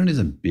 because Saturn is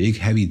a big,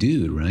 heavy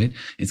dude, right?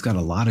 It's got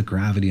a lot of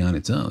gravity on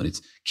its own. It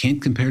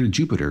can't compare to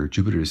Jupiter.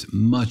 Jupiter is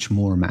much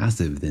more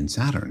massive than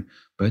Saturn,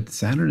 but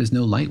Saturn is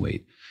no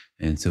lightweight.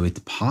 And so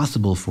it's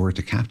possible for it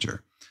to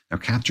capture. Now,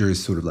 capture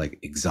is sort of like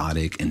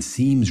exotic and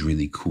seems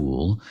really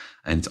cool.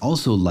 And it's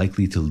also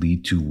likely to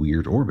lead to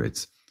weird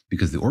orbits,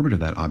 because the orbit of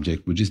that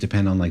object would just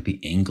depend on like the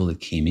angle it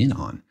came in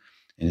on.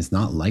 And it's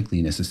not likely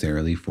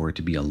necessarily for it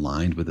to be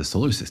aligned with the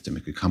solar system.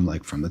 It could come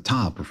like from the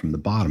top or from the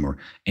bottom or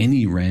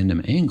any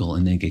random angle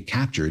and then get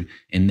captured,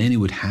 and then it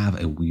would have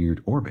a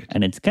weird orbit.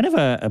 And it's kind of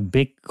a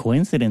big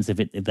coincidence if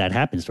that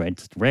happens, right?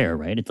 It's rare,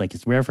 right?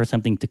 It's rare for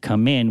something to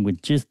come in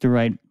with just the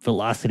right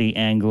velocity,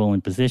 angle,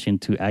 and position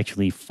to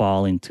actually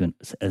fall into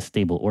a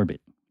stable orbit,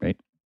 right?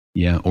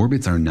 Yeah,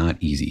 orbits are not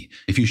easy.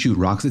 If you shoot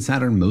rocks at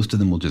Saturn, most of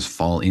them will just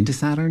fall into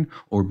Saturn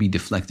or be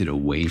deflected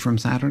away from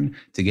Saturn.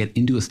 To get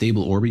into a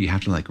stable orbit, you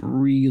have to like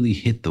really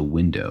hit the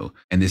window.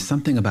 And there's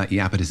something about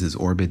Iapetus's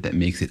orbit that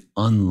makes it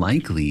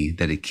unlikely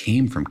that it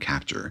came from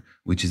capture,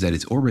 which is that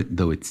its orbit,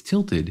 though it's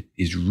tilted,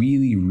 is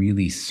really,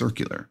 really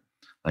circular.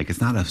 Like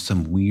it's not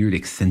some weird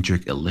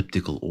eccentric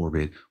elliptical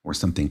orbit or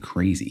something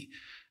crazy.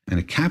 And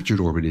a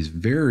captured orbit is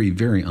very,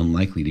 very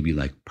unlikely to be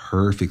like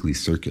perfectly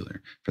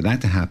circular. For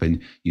that to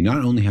happen, you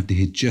not only have to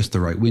hit just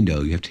the right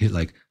window, you have to hit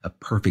like a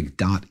perfect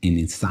dot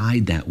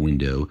inside that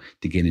window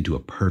to get into a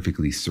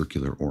perfectly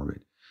circular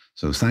orbit.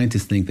 So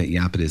scientists think that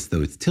Iapetus,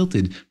 though it's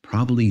tilted,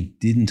 probably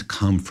didn't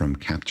come from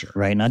capture.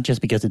 Right, not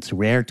just because it's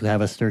rare to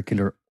have a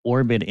circular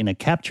orbit in a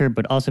capture,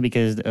 but also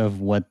because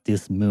of what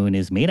this moon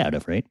is made out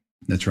of, right?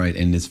 That's right.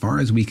 And as far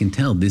as we can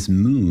tell, this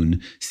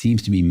moon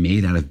seems to be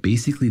made out of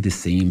basically the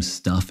same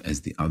stuff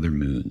as the other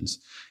moons.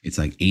 It's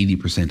like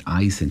 80%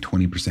 ice and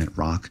 20%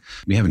 rock.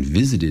 We haven't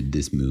visited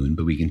this moon,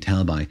 but we can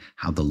tell by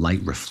how the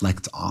light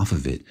reflects off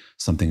of it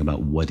something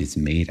about what it's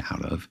made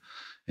out of.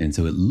 And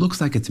so it looks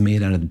like it's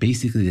made out of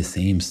basically the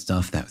same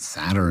stuff that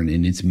Saturn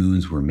and its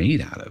moons were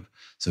made out of.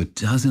 So it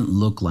doesn't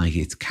look like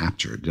it's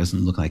captured. It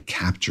doesn't look like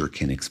capture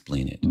can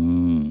explain it.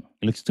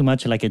 It looks too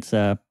much like its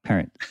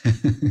parent.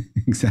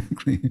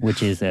 Exactly.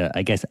 Which is,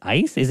 I guess,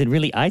 ice. Is it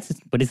really ice?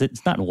 But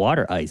it's not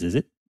water ice, is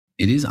it?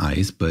 It is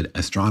ice, but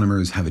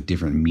astronomers have a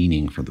different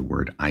meaning for the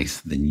word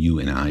ice than you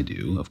and I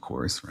do, of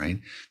course, right?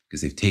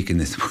 Because they've taken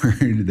this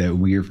word that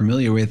we are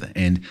familiar with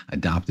and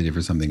adopted it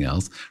for something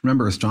else.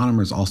 Remember,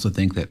 astronomers also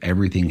think that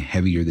everything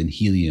heavier than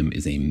helium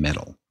is a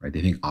metal, right? They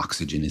think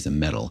oxygen is a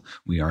metal.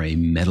 We are a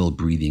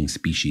metal-breathing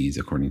species,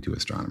 according to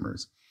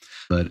astronomers.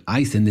 But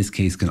ice in this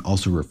case can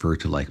also refer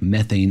to like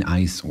methane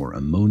ice or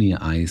ammonia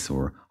ice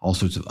or all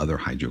sorts of other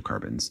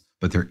hydrocarbons.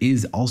 But there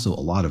is also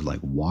a lot of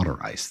like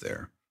water ice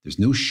there. There's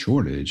no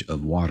shortage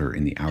of water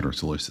in the outer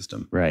solar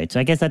system. Right. So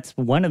I guess that's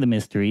one of the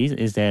mysteries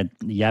is that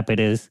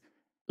Iapetus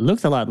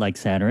looks a lot like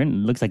Saturn.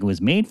 It looks like it was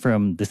made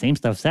from the same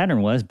stuff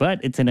Saturn was, but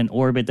it's in an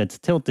orbit that's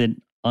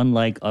tilted,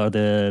 unlike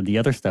the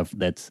other stuff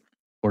that's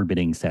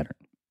orbiting Saturn.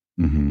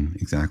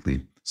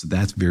 Exactly. So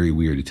that's very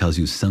weird. It tells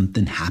you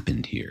something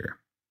happened here.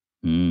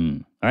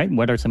 All right.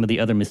 What are some of the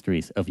other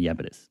mysteries of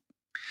Iapetus?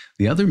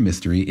 The other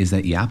mystery is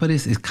that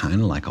Iapetus is kind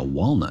of like a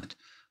walnut.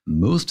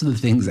 Most of the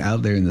things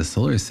out there in the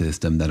solar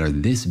system that are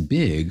this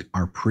big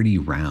are pretty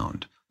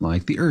round.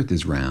 Like the Earth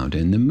is round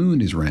and the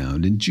moon is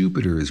round and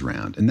Jupiter is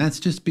round. And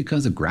that's just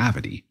because of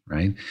gravity,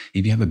 right?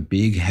 If you have a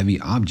big, heavy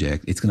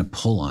object, it's going to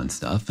pull on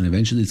stuff and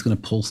eventually it's going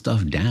to pull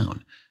stuff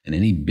down. And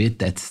any bit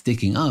that's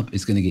sticking up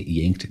is going to get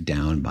yanked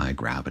down by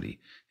gravity.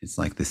 It's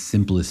like the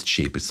simplest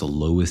shape. It's the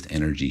lowest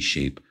energy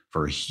shape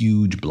for a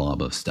huge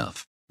blob of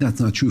stuff. That's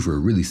not true for a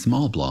really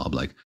small blob.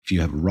 Like if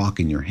you have a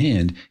rock in your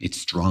hand, it's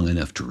strong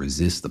enough to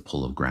resist the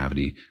pull of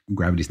gravity.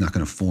 Gravity's not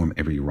going to form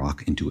every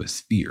rock into a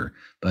sphere,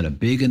 but a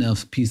big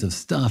enough piece of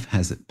stuff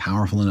has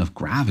powerful enough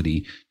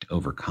gravity to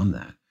overcome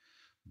that.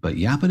 But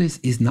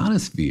Iapetus is not a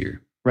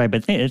sphere. Right,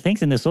 but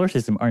things in the solar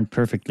system aren't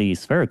perfectly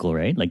spherical,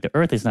 right? Like the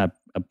Earth is not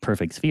a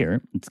perfect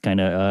sphere. It's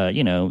kind of,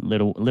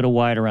 little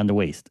wide around the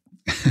waist.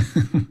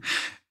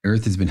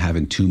 Earth has been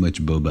having too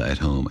much boba at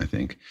home, I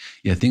think.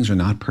 Yeah, things are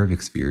not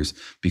perfect spheres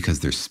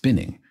because they're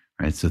spinning,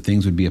 right? So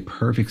things would be a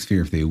perfect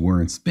sphere if they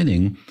weren't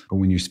spinning. But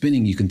when you're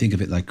spinning, you can think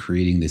of it like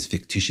creating this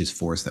fictitious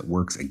force that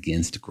works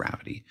against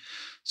gravity.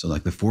 So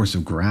like the force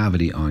of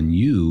gravity on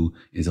you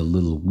is a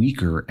little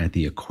weaker at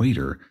the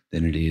equator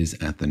than it is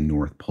at the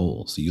North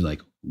Pole. So you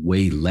like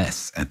way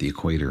less at the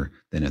equator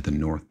than at the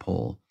North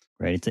Pole.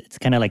 Right. It's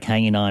kind of like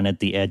hanging on at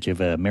the edge of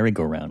a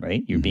merry-go-round,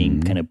 right? You're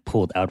being kind of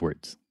pulled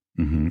outwards.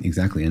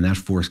 Exactly. And that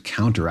force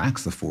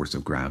counteracts the force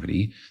of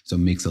gravity, so it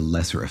makes a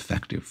lesser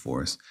effective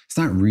force. It's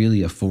not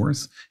really a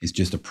force. It's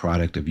just a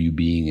product of you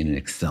being in an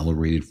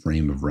accelerated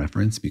frame of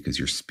reference because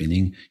you're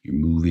spinning, you're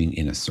moving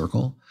in a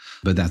circle.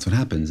 But that's what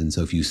happens. And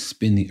so if you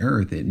spin the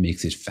Earth, it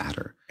makes it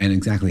fatter. And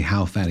exactly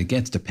how fat it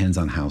gets depends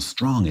on how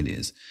strong it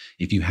is.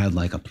 If you had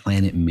like a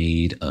planet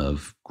made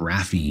of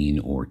graphene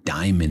or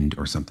diamond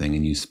or something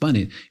and you spun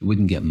it, it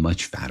wouldn't get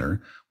much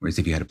fatter. Whereas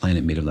if you had a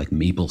planet made of like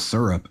maple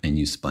syrup and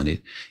you spun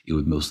it, it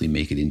would mostly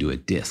make it into a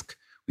disk,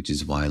 which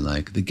is why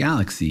like the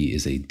galaxy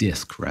is a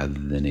disk rather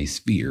than a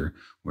sphere,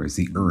 whereas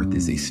the Earth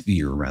is a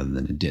sphere rather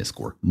than a disk,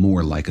 or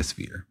more like a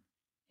sphere.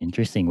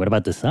 Interesting. What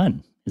about the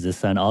sun? Is the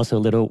sun also a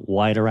little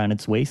wide around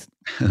its waist?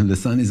 The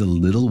sun is a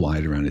little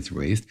wide around its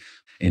waist.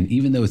 And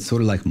even though it's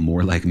sort of like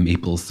more like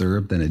maple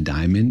syrup than a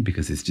diamond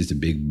because it's just a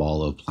big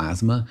ball of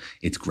plasma,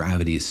 its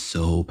gravity is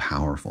so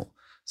powerful.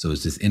 So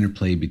it's this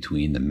interplay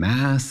between the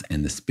mass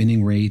and the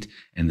spinning rate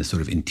and the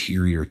sort of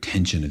interior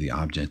tension of the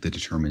object that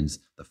determines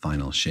the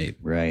final shape.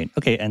 Right.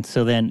 Okay. And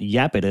so then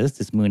Iapetus,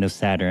 this moon of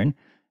Saturn,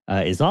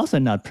 is also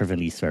not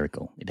perfectly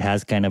spherical. It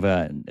has kind of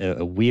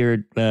a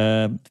weird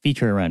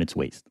feature around its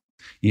waist.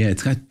 Yeah,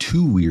 it's got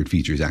two weird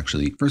features,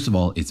 actually. First of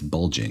all, it's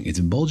bulging.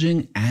 It's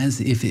bulging as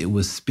if it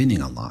was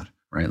spinning a lot,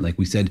 right? Like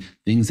we said,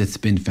 things that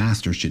spin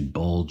faster should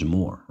bulge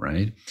more,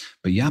 right?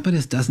 But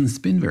Iapetus doesn't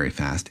spin very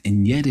fast,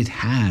 and yet it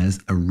has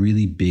a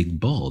really big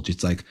bulge.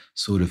 It's like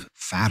sort of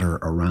fatter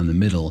around the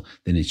middle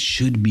than it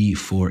should be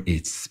for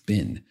its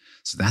spin.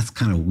 So that's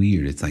kind of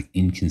weird. It's like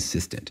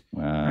inconsistent.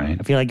 Wow. Right?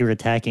 I feel like you're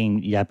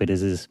attacking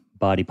Iapetus's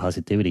body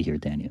positivity here,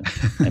 Daniel.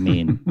 I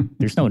mean,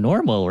 there's no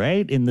normal,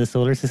 right, in the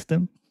solar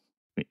system?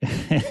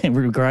 In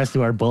regards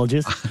to our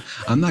bulges?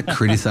 I'm not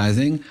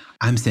criticizing.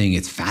 I'm saying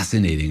it's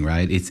fascinating,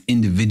 right? It's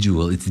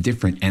individual, it's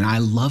different. And I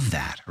love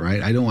that,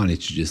 right? I don't want it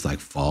to just like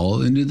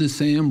fall into the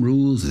same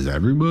rules as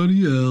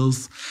everybody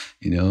else.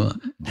 You know,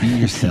 be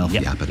yourself,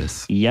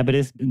 Iapetus.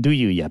 Iapetus, do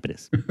you,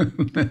 Iapetus?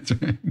 That's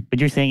right. But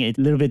you're saying it's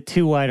a little bit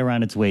too wide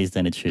around its waist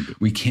than it should be.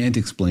 We can't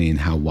explain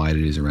how wide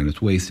it is around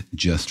its waist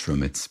just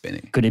from its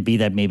spinning. Could it be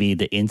that maybe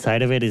the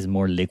inside of it is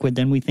more liquid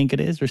than we think it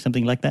is or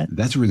something like that?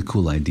 That's a really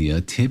cool idea.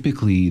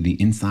 Typically,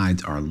 the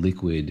insides are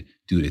liquid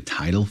due to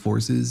tidal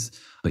forces.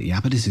 But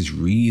Iapetus is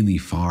really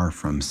far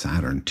from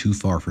Saturn, too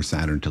far for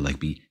Saturn to like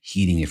be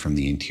heating it from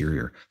the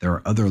interior. There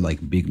are other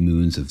like big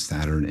moons of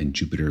Saturn and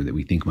Jupiter that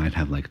we think might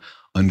have like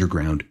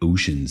underground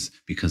oceans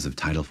because of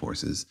tidal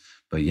forces.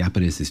 But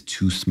Iapetus is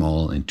too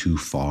small and too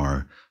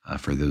far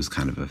for those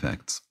kind of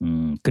effects.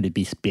 Could it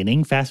be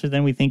spinning faster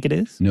than we think it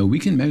is? No, we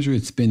can measure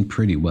its spin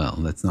pretty well.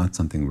 That's not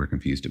something we're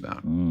confused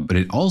about. But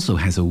it also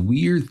has a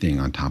weird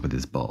thing on top of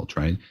this bulge,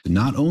 right?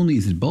 Not only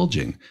is it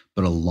bulging,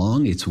 but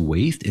along its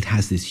waist, it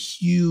has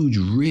this huge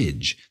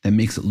ridge that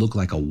makes it look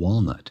like a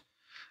walnut.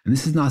 And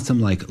this is not some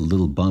like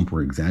little bump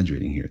we're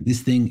exaggerating here.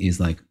 This thing is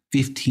like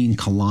 15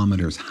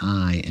 kilometers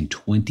high and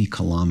 20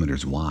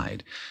 kilometers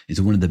wide. It's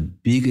one of the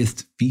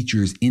biggest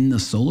features in the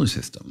solar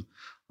system.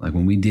 Like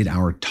when we did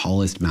our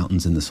tallest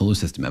mountains in the solar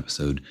system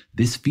episode,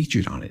 this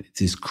featured on it. It's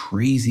this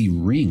crazy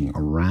ring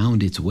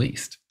around its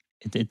waist.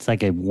 It's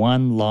like a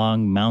one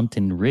long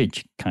mountain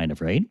ridge kind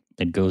of, right?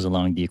 That goes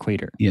along the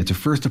equator. Yeah, to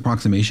first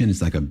approximation,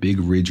 it's like a big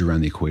ridge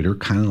around the equator,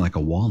 kind of like a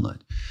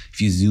walnut.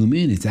 If you zoom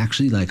in, it's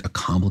actually like a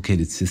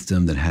complicated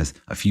system that has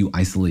a few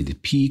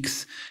isolated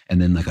peaks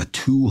and then like a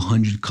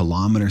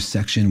 200-kilometer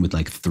section with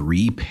like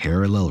 3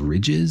 parallel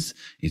ridges.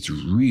 It's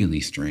really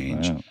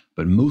strange. Wow.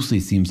 But mostly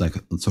it seems like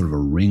sort of a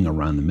ring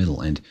around the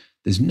middle. And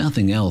there's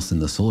nothing else in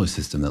the solar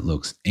system that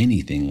looks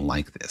anything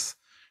like this.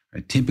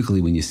 Right?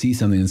 Typically, when you see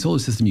something in the solar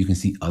system, you can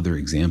see other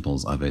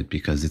examples of it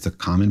because it's a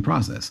common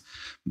process.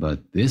 But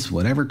this,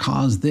 whatever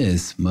caused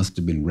this, must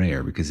have been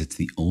rare because it's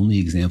the only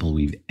example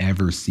we've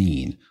ever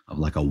seen of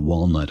like a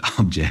walnut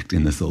object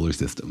in the solar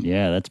system.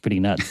 Yeah, that's pretty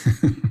nuts.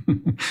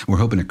 We're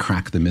hoping to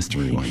crack the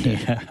mystery one day.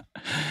 Yeah.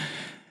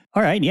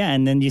 All right, yeah,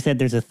 and then you said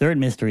there's a third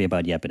mystery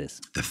about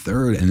Iapetus. The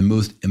third and the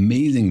most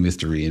amazing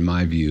mystery, in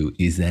my view,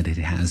 is that it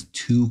has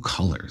 2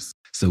 colors.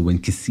 So when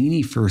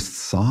Cassini first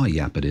saw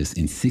Iapetus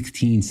in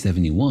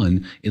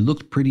 1671, it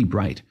looked pretty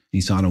bright.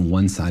 He saw it on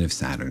one side of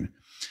Saturn.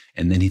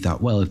 And then he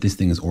thought, well, if this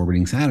thing is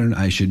orbiting Saturn,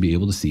 I should be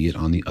able to see it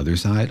on the other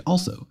side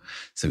also.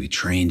 So he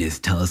trained his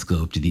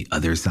telescope to the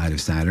other side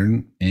of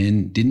Saturn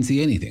and didn't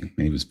see anything.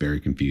 And he was very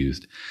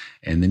confused.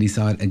 And then he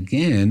saw it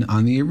again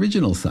on the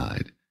original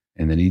side.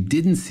 And then he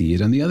didn't see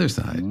it on the other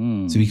side.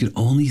 So he could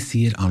only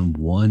see it on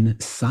one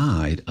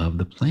side of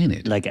the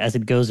planet. Like as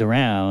it goes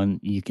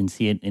around, you can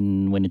see it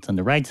when it's on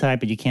the right side,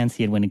 but you can't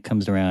see it when it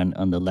comes around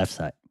on the left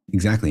side.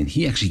 Exactly. And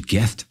he actually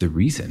guessed the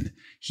reason.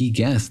 He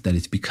guessed that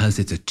it's because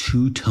it's a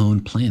 2-tone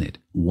planet.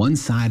 One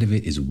side of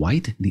it is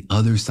white, the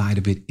other side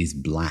of it is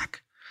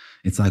black.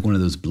 It's like one of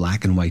those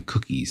black and white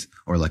cookies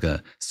or like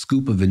a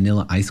scoop of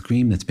vanilla ice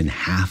cream that's been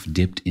half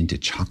dipped into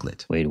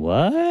chocolate. Wait,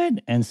 what?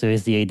 And so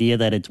is the idea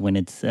that it's when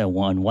it's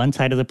on one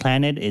side of the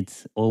planet,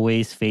 it's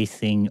always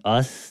facing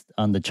us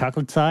on the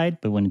chocolate side,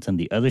 but when it's on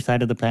the other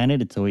side of the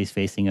planet, it's always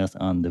facing us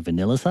on the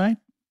vanilla side?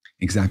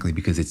 Exactly,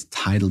 because it's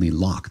tidally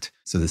locked.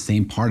 So the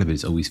same part of it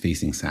is always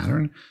facing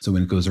Saturn. So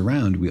when it goes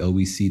around, we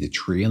always see the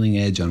trailing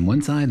edge on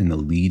one side and the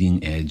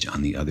leading edge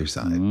on the other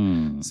side.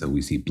 So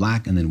we see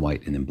black and then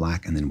white and then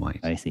black and then white.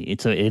 I see.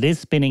 So it is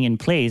spinning in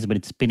place, but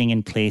it's spinning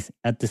in place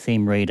at the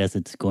same rate as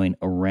it's going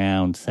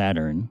around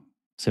Saturn.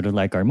 Sort of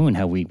like our moon,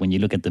 how when you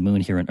look at the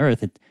moon here on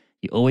Earth,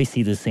 you always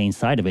see the same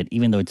side of it,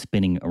 even though it's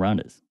spinning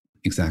around us.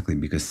 Exactly,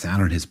 because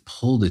Saturn has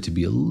pulled it to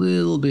be a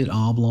little bit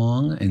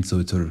oblong, and so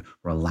it's sort of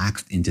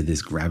relaxed into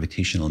this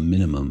gravitational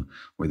minimum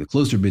where the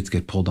closer bits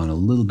get pulled on a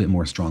little bit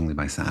more strongly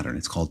by Saturn.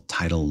 It's called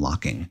tidal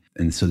locking.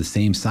 And so the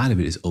same side of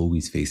it is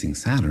always facing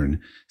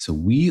Saturn. So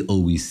we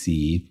always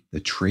see the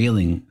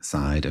trailing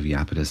side of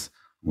Iapetus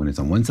when it's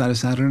on one side of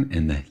Saturn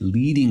and the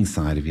leading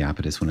side of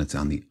Iapetus when it's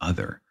on the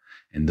other.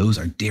 And those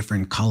are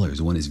different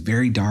colors. One is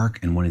very dark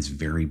and one is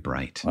very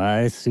bright.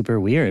 Well, it's super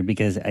weird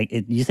because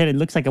you said it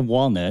looks like a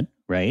walnut,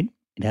 right?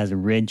 It has a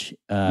ridge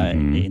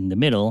in the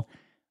middle,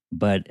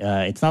 but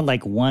it's not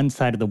like one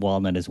side of the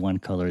walnut is one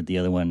color, the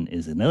other one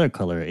is another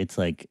color. It's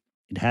like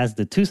it has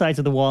the 2 sides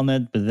of the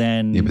walnut, but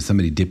then... Yeah, but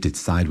somebody dipped it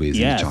sideways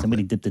in the chocolate. Yeah,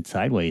 somebody dipped it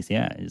sideways.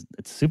 Yeah,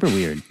 it's super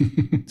weird.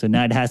 So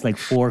now it has like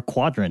 4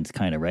 quadrants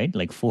kind of, right?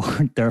 Like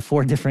there are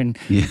 4 different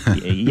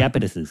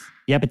Iapetuses,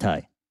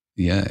 Iapeti.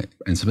 Yeah,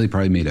 and somebody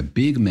probably made a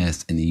big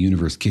mess in the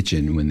universe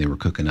kitchen when they were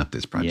cooking up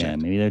this project. Yeah,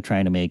 maybe they're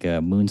trying to make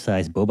a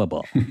moon-sized boba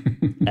ball.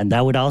 And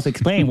that would also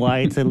explain why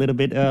it's a little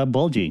bit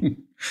bulgy.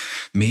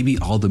 Maybe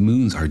all the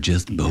moons are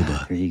just boba.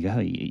 Yeah, there you go.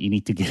 You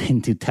need to get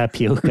into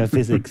tapioca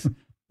physics.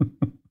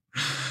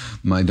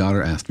 My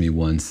daughter asked me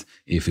once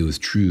if it was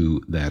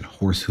true that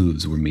horse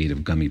hooves were made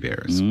of gummy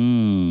bears.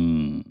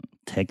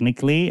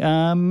 Technically,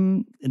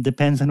 it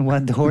depends on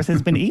what the horse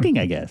has been eating,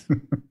 I guess.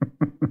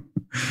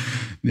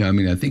 Yeah, I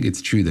mean, I think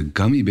it's true that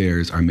gummy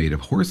bears are made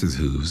of horses'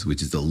 hooves,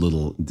 which is a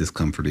little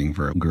discomforting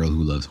for a girl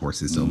who loves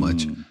horses so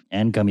much.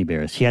 And gummy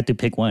bears. She had to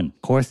pick one,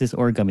 horses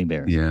or gummy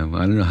bears. Yeah, well,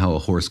 I don't know how a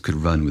horse could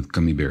run with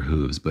gummy bear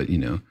hooves, but,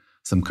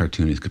 some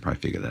cartoonists could probably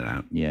figure that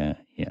out. Yeah.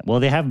 Well,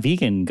 they have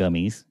vegan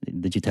gummies.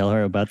 Did you tell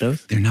her about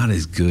those? They're not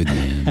as good,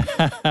 man.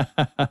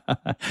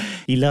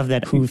 You love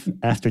that hoof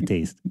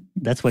aftertaste.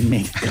 That's what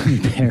makes gummy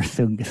bears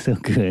so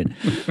good.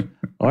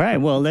 All right,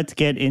 well, let's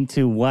get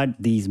into what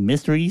these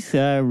mysteries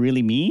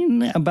really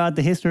mean about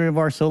the history of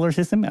our solar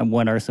system and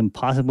what are some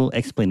possible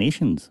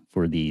explanations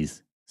for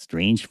these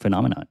strange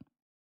phenomena.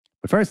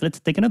 But first, let's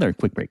take another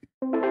quick break.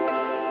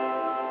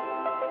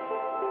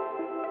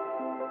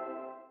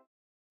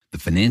 The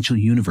financial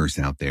universe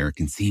out there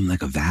can seem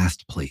like a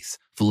vast place,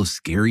 full of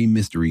scary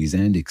mysteries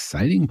and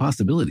exciting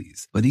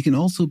possibilities. But it can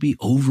also be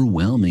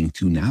overwhelming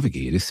to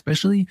navigate,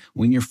 especially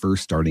when you're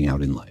first starting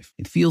out in life.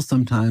 It feels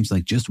sometimes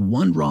like just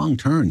one wrong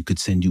turn could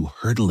send you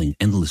hurtling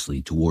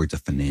endlessly towards a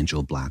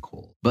financial black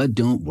hole. But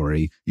don't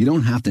worry, you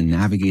don't have to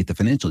navigate the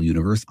financial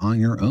universe on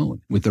your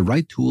own. With the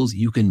right tools,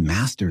 you can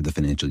master the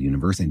financial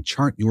universe and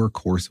chart your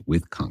course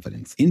with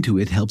confidence.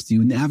 Intuit helps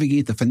you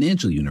navigate the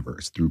financial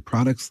universe through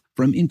products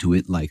from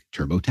Intuit like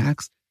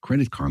TurboTax,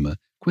 Credit Karma,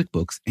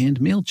 QuickBooks, and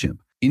MailChimp.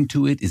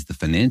 Intuit is the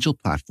financial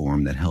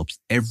platform that helps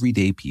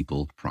everyday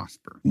people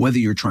prosper. Whether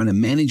you're trying to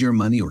manage your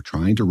money or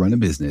trying to run a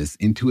business,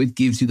 Intuit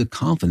gives you the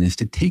confidence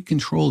to take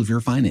control of your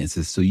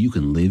finances so you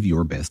can live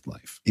your best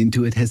life.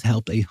 Intuit has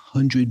helped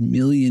 100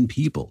 million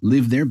people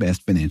live their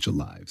best financial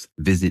lives.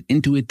 Visit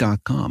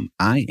Intuit.com,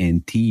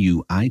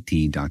 Intuit.com,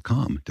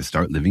 to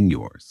start living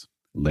yours.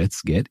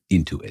 Let's get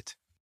into it.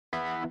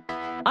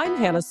 I'm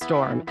Hannah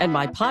Storm, and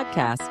my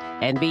podcast,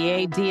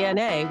 NBA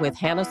DNA with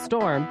Hannah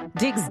Storm,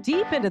 digs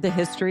deep into the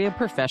history of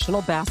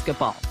professional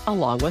basketball,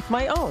 along with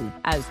my own,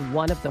 as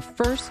one of the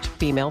first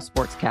female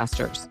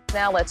sportscasters.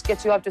 Now let's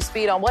get you up to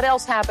speed on what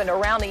else happened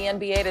around the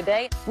NBA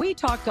today. We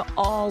talked to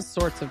all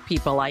sorts of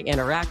people I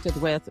interacted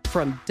with,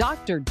 from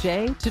Dr.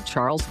 J to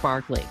Charles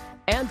Barkley,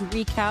 and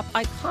recap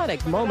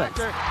iconic moments.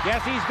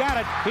 Yes, he's got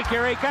it.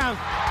 Here he comes.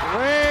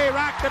 Way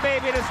rock the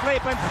baby to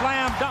sleep and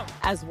slam dunk.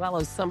 As well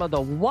as some of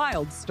the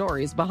wild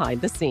stories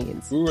behind the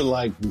scenes. We were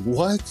like,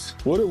 what?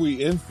 What are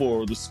we in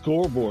for? The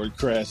scoreboard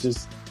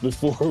crashes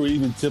before we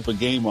even tip a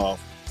game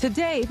off.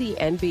 Today, the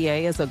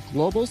NBA is a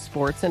global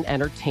sports and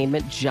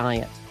entertainment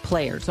giant.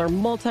 Players are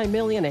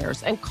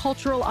multimillionaires and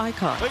cultural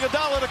icons.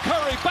 Iguodala to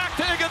Curry, back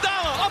to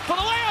Iguodala, up for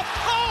the layup.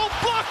 Oh,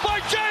 blocked by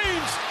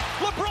James.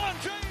 LeBron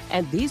James.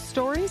 And these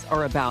stories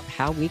are about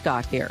how we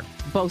got here,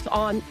 both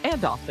on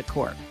and off the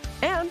court.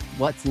 And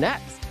what's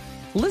next?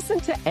 Listen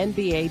to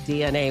NBA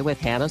DNA with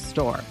Hannah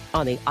Storm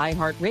on the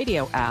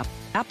iHeartRadio app,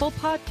 Apple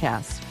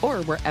Podcasts,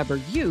 or wherever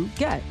you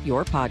get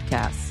your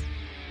podcasts.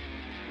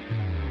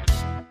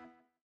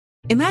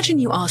 Imagine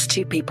you ask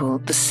two people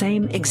the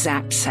same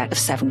exact set of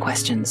 7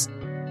 questions.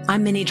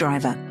 I'm Minnie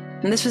Driver,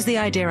 and this was the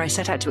idea I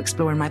set out to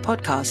explore in my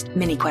podcast,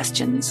 Mini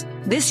Questions.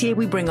 This year,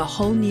 we bring a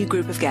whole new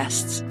group of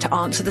guests to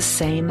answer the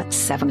same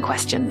 7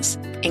 questions,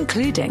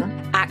 including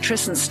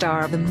actress and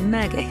star of the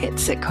mega hit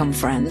sitcom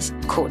Friends,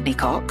 Courtney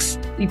Cox.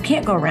 You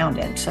can't go around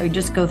it, so you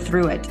just go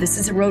through it. This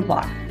is a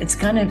roadblock. It's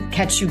going to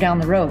catch you down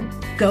the road.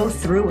 Go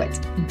through it.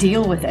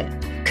 Deal with it.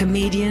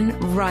 Comedian,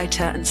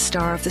 writer, and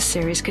star of the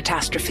series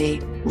Catastrophe,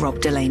 Rob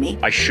Delaney.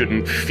 I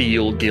shouldn't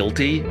feel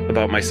guilty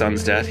about my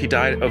son's death. He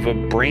died of a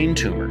brain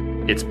tumor.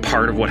 It's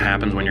part of what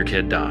happens when your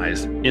kid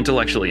dies.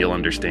 Intellectually, you'll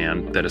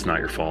understand that it's not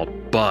your fault,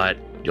 but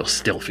you'll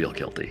still feel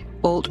guilty.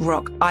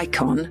 Alt-rock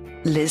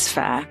icon, Liz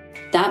Phair.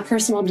 That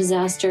personal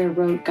disaster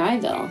wrote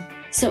Guyville.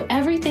 So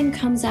everything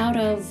comes out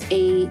of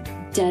a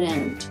dead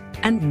end.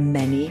 And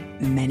many,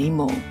 many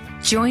more.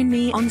 Join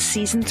me on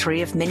Season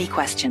 3 of Mini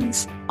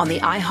Questions on the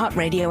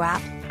iHeartRadio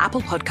app,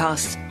 Apple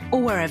Podcasts,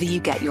 or wherever you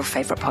get your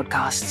favorite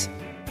podcasts.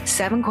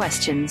 7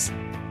 questions,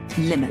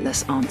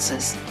 limitless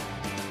answers.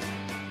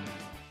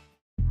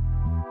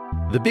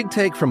 The Big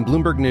Take from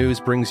Bloomberg News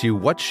brings you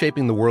what's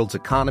shaping the world's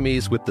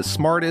economies with the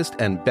smartest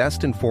and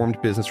best-informed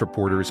business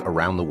reporters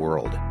around the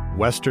world.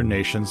 Western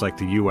nations like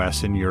the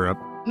U.S. and Europe.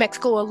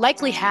 Mexico will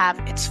likely have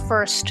its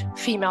first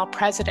female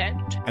president.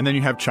 And then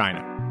you have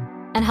China.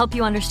 And help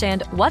you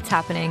understand what's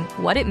happening,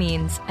 what it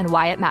means, and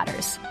why it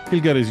matters.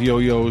 He'll get his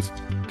yo-yos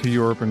to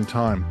Europe in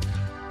time.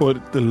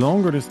 But the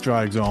longer this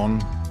drags on,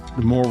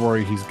 the more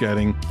worry he's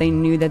getting. They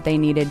knew that they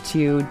needed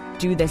to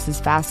do this as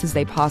fast as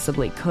they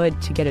possibly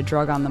could to get a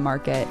drug on the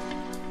market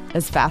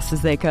as fast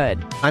as they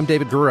could. I'm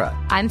David Gura.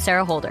 I'm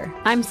Sarah Holder.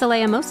 I'm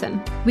Saleha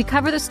Mohsin. We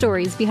cover the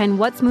stories behind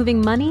what's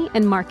moving money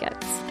and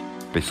markets.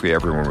 Basically,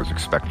 everyone was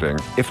expecting,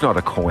 if not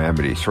a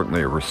calamity,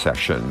 certainly a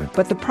recession.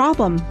 But the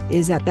problem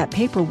is that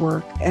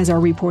paperwork, as our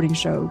reporting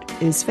showed,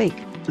 is fake.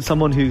 As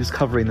someone who's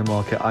covering the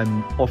market,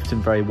 I'm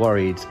often very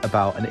worried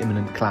about an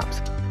imminent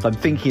collapse. I'm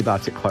thinking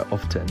about it quite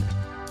often.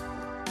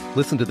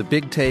 Listen to The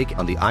Big Take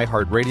on the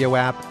iHeartRadio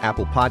app,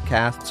 Apple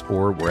Podcasts,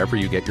 or wherever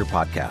you get your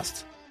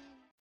podcasts.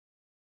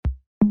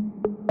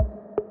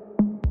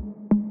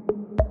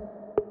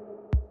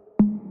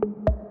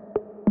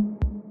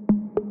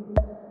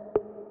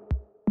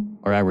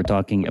 All right, we're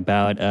talking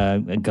about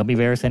gummy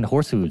bears and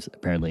horse hooves,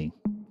 apparently.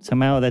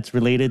 Somehow that's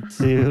related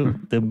to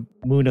the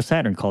moon of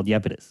Saturn called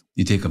Iapetus.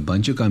 You take a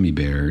bunch of gummy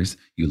bears,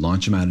 you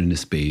launch them out into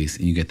space,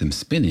 and you get them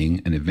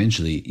spinning, and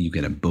eventually you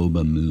get a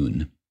boba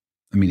moon.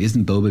 I mean,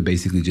 isn't boba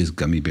basically just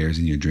gummy bears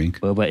in your drink?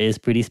 Boba is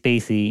pretty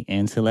spacey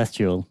and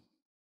celestial.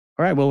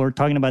 All right, well, we're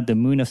talking about the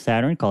moon of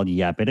Saturn called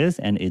Iapetus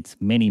and its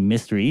many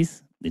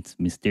mysteries. It's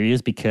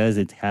mysterious because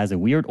it has a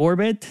weird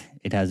orbit,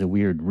 it has a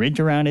weird ridge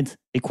around its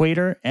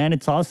equator, and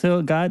it's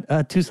also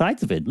got 2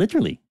 sides of it,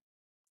 literally.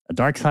 A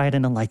dark side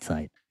and a light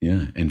side.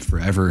 Yeah, and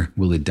forever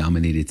will it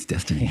dominate its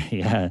destiny.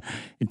 Yeah,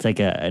 it's like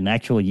an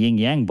actual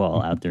yin-yang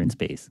ball out there in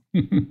space.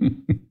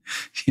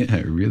 Yeah,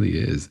 it really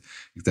is.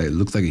 It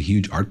looks like a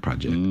huge art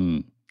project.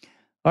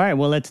 All right,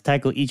 well, let's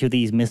tackle each of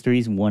these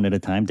mysteries one at a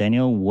time.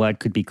 Daniel, what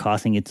could be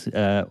causing its,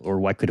 or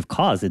what could have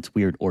caused its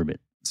weird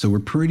orbit? So we're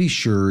pretty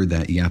sure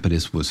that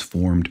Iapetus was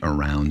formed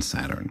around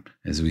Saturn.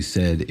 As we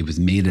said, it was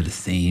made of the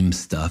same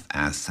stuff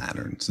as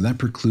Saturn. So that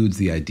precludes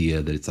the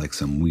idea that it's like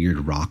some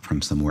weird rock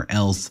from somewhere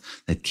else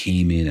that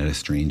came in at a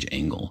strange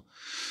angle.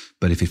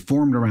 But if it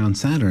formed around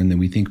Saturn, then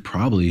we think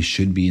probably it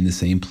should be in the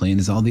same plane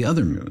as all the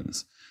other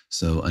moons.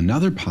 So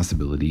another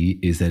possibility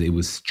is that it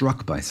was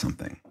struck by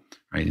something,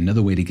 right?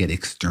 Another way to get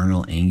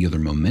external angular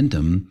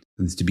momentum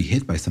is to be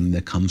hit by something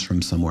that comes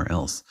from somewhere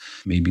else.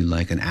 Maybe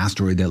like an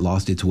asteroid that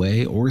lost its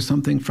way, or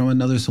something from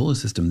another solar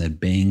system that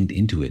banged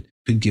into it.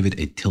 Could give it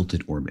a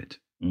tilted orbit.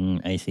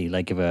 I see.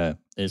 Like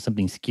if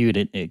something skewed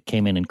it, it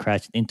came in and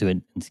crashed into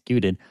it and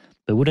skewed it.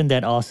 But wouldn't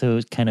that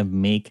also kind of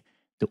make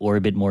the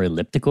orbit more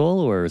elliptical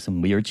or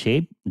some weird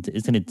shape?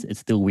 Isn't it? It's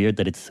still weird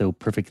that it's so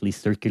perfectly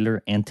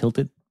circular and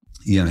tilted.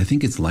 Yeah, I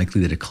think it's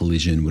likely that a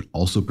collision would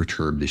also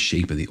perturb the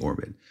shape of the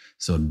orbit.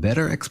 So a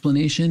better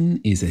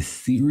explanation is a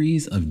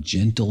series of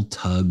gentle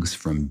tugs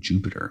from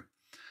Jupiter.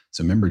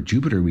 So remember,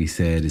 Jupiter, we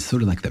said, is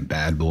sort of like the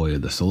bad boy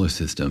of the solar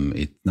system.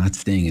 It's not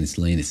staying in its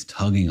lane. It's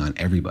tugging on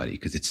everybody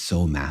because it's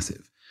so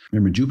massive.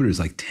 Remember, Jupiter is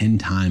like 10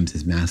 times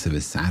as massive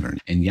as Saturn.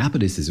 And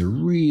Iapetus is a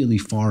really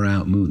far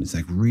out moon. It's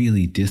like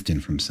really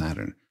distant from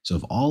Saturn. So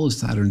of all of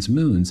Saturn's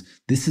moons,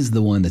 this is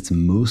the one that's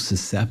most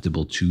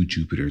susceptible to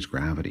Jupiter's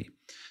gravity.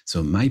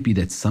 So it might be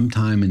that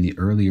sometime in the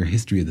earlier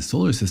history of the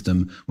solar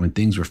system, when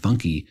things were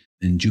funky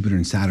and Jupiter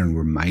and Saturn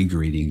were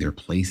migrating their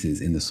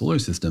places in the solar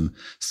system,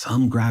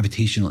 some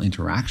gravitational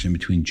interaction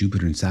between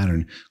Jupiter and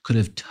Saturn could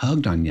have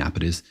tugged on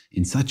Iapetus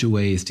in such a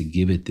way as to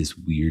give it this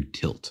weird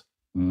tilt.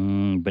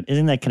 But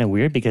isn't that kind of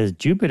weird? Because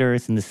Jupiter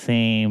is in the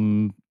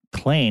same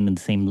plane and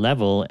the same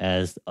level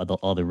as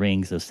all the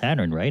rings of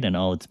Saturn, right? And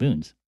all its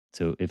moons.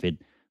 So if it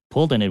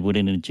pulled on it,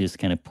 wouldn't it just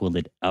kind of pull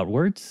it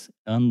outwards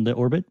on the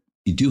orbit?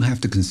 You do have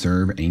to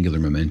conserve angular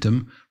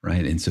momentum,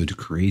 right? And so to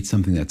create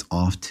something that's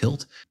off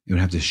tilt, you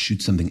would have to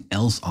shoot something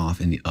else off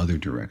in the other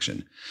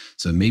direction.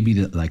 So maybe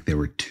like there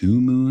were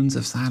two moons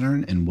of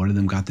Saturn and one of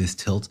them got this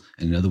tilt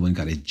and another one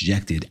got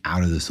ejected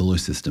out of the solar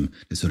system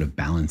to sort of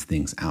balance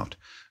things out.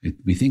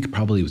 We think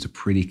probably it was a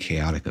pretty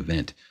chaotic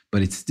event,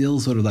 but it's still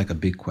sort of like a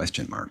big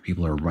question mark.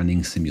 People are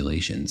running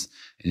simulations.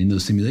 And in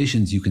those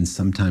simulations, you can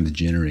sometimes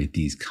generate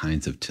these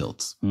kinds of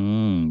tilts.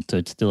 So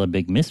it's still a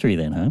big mystery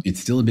then, huh? It's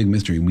still a big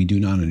mystery. We do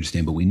not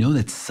understand, but we know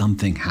that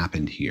something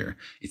happened here.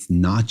 It's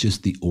not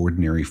just the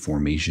ordinary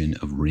formation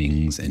of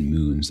rings and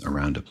moons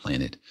around a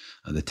planet.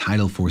 The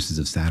tidal forces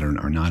of Saturn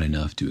are not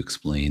enough to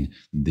explain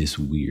this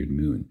weird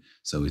moon.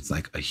 So it's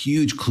like a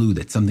huge clue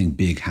that something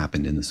big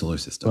happened in the solar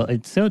system. Well,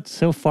 it's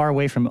so far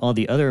away from all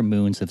the other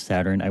moons of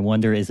Saturn. I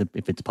wonder if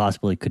it's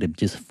possible it could have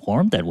just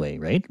formed that way,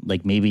 right?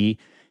 Like maybe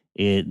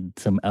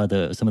some of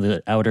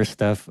the outer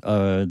stuff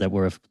that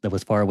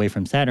was far away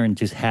from Saturn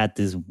just had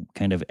this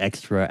kind of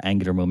extra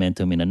angular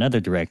momentum in another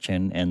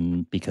direction,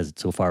 and because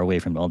it's so far away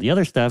from all the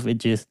other stuff, it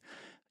just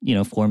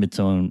formed its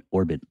own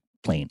orbit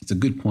plane. It's a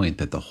good point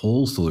that the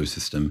whole solar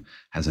system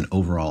has an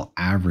overall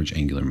average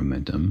angular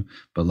momentum,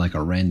 but like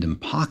a random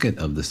pocket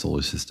of the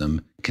solar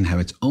system can have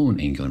its own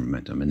angular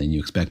momentum. And then you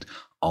expect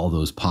all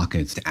those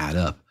pockets to add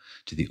up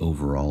to the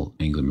overall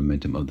angular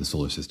momentum of the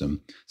solar system.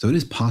 So it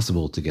is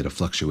possible to get a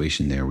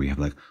fluctuation there where you have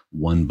like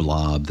one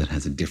blob that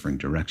has a different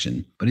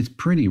direction, but it's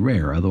pretty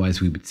rare. Otherwise,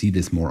 we would see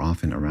this more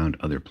often around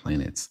other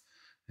planets.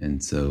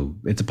 And so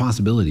it's a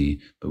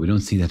possibility, but we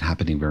don't see that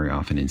happening very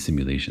often in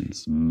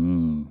simulations.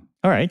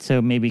 All right,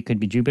 so maybe it could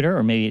be Jupiter,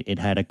 or maybe it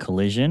had a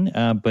collision,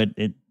 but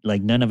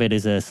none of it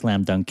is a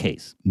slam dunk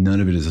case.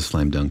 None of it is a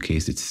slam dunk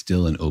case. It's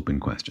still an open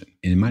question.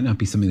 And it might not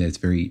be something that's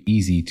very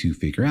easy to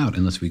figure out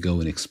unless we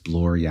go and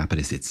explore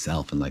Iapetus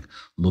itself and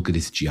look at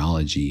its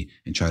geology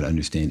and try to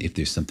understand if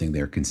there's something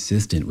there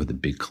consistent with a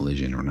big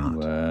collision or not.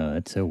 Wow,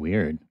 that's so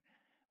weird.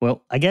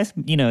 Well, I guess,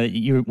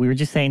 we were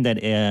just saying that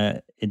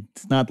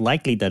it's not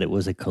likely that it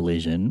was a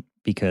collision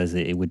because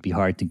it would be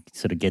hard to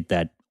sort of get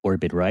that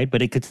orbit right,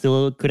 but it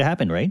could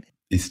happen, right?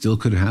 It still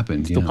could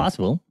happen. It's still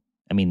possible.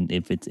 I mean,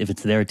 if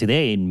it's there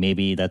today,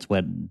 maybe that's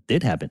what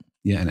did happen.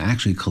 Yeah, and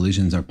actually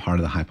collisions are part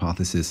of the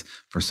hypothesis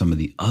for some of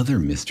the other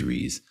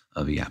mysteries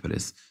of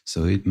Iapetus.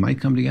 So it might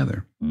come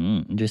together.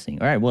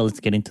 Interesting. All right, well, let's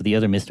get into the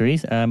other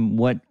mysteries.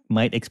 What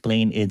might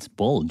explain its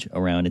bulge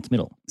around its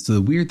middle? So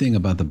the weird thing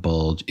about the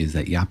bulge is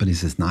that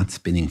Iapetus is not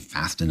spinning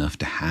fast enough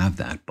to have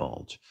that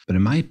bulge. But it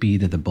might be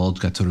that the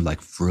bulge got sort of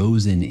like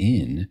frozen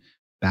in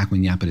back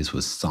when Iapetus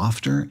was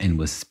softer and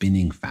was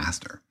spinning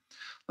faster.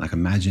 Like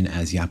imagine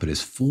as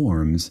Iapetus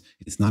forms,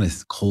 it's not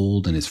as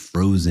cold and as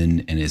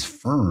frozen and as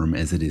firm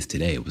as it is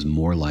today. It was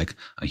more like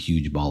a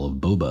huge ball of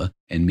boba,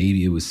 and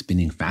maybe it was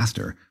spinning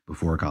faster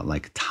before it got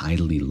like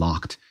tidally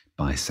locked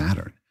by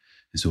Saturn.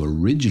 And so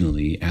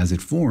originally, as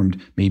it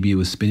formed, maybe it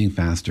was spinning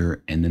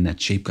faster, and then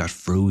that shape got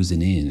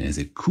frozen in as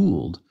it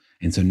cooled.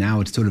 And so now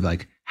it's sort of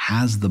like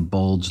has the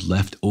bulge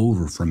left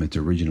over from its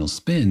original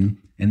spin,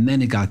 and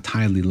then it got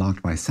tidally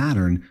locked by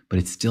Saturn, but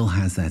it still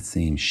has that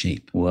same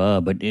shape.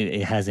 Whoa, but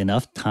it has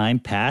enough time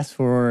passed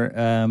for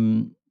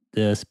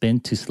the spin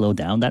to slow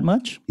down that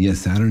much? Yes,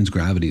 Saturn's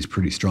gravity is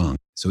pretty strong.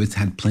 So it's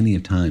had plenty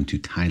of time to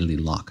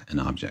tidally lock an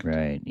object.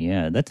 Right.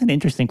 Yeah. That's an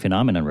interesting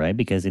phenomenon, right?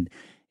 Because it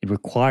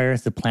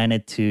requires the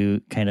planet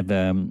to kind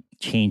of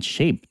change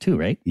shape too,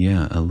 right?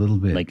 Yeah, a little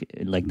bit.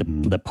 Like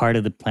the part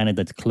of the planet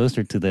that's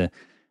closer to the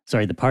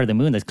part of the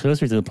moon that's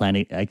closer to the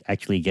planet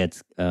actually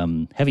gets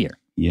heavier.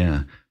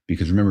 Yeah,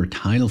 because remember,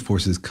 tidal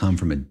forces come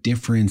from a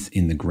difference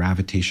in the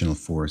gravitational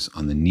force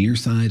on the near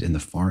side and the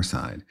far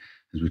side.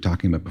 As we were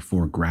talking about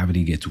before,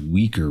 gravity gets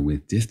weaker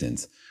with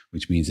distance,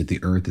 which means that the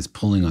Earth is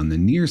pulling on the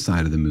near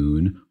side of the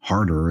moon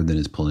harder than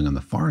it's pulling on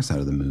the far side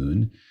of the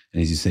moon.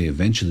 And as you say,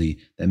 eventually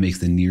that makes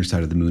the near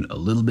side of the moon a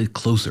little bit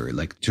closer. It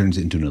like turns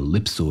it into an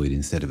ellipsoid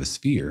instead of a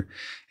sphere.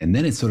 And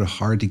then it's sort of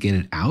hard to get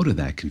it out of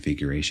that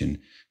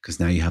configuration because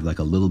now you have like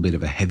a little bit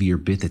of a heavier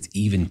bit that's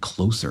even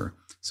closer.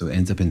 So it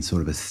ends up in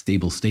sort of a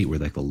stable state where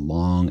like the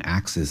long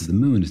axis of the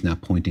moon is now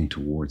pointing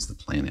towards the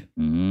planet.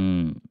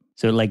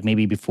 So like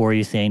maybe before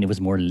you're saying it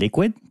was more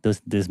liquid,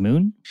 this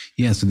moon?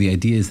 Yeah, so the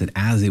idea is that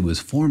as it was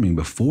forming,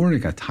 before it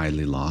got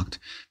tidally locked,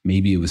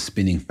 maybe it was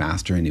spinning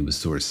faster and it was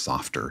sort of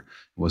softer.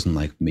 It wasn't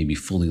like maybe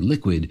fully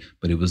liquid,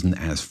 but it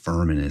wasn't as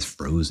firm and as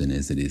frozen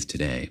as it is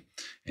today.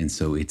 And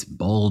so its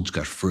bulge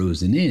got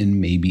frozen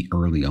in maybe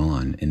early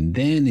on, and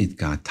then it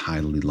got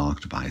tidally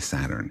locked by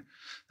Saturn.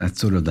 That's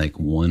sort of like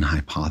one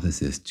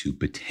hypothesis to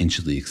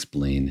potentially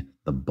explain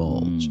the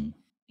bulge.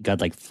 It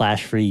got like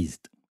flash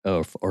freezed.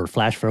 Or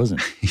flash frozen.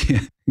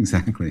 Yeah,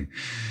 exactly.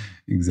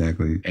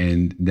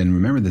 And then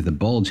remember that the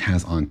bulge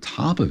has on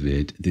top of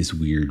it this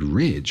weird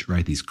ridge,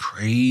 right? These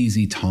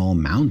crazy tall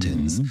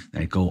mountains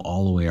that go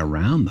all the way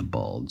around the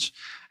bulge.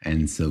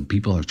 And so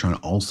people are trying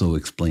to also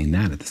explain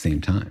that at the same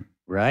time.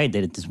 Right,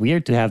 that it's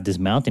weird to have this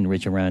mountain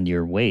ridge around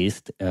your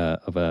waist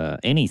of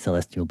any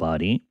celestial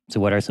body. So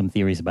what are some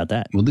theories about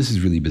that? Well, this is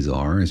really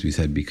bizarre, as we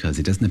said, because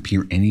it doesn't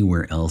appear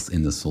anywhere else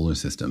in the solar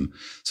system.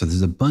 So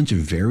there's a bunch of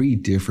very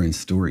different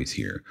stories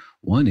here.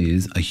 One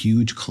is a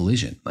huge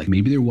collision. Like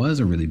maybe there was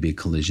a really big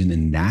collision,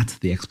 and that's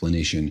the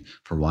explanation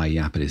for why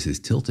Iapetus is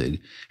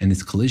tilted. And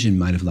this collision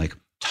might have like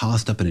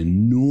tossed up an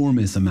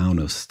enormous amount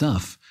of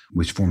stuff,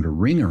 which formed a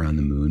ring around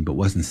the moon, but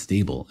wasn't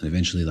stable, and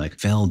eventually like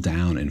fell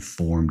down and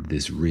formed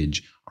this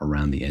ridge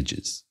around the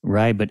edges.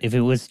 Right, but if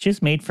it was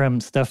just made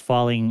from stuff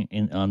falling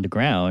on the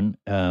ground,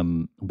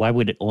 why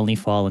would it only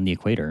fall on the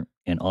equator?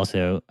 And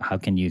also, how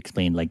can you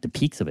explain like the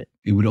peaks of it?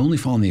 It would only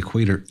fall on the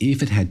equator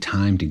if it had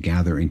time to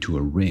gather into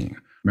a ring.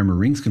 Remember,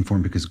 rings can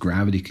form because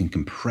gravity can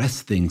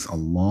compress things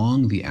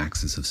along the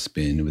axis of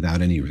spin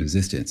without any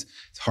resistance.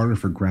 It's harder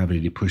for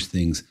gravity to push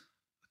things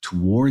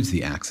towards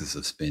the axis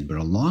of spin, but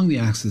along the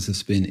axis of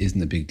spin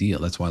isn't a big deal.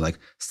 That's why like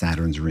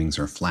Saturn's rings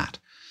are flat.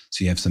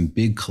 So you have some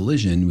big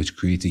collision, which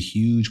creates a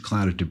huge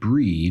cloud of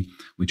debris,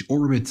 which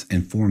orbits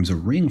and forms a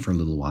ring for a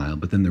little while,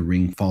 but then the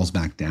ring falls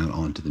back down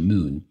onto the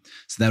moon.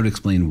 So that would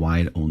explain why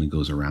it only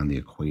goes around the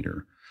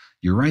equator.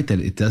 You're right that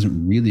it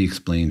doesn't really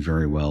explain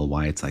very well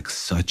why it's like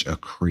such a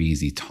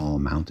crazy tall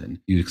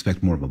mountain. You'd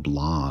expect more of a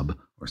blob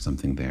or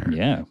something there.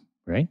 Yeah.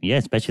 Right? Yeah,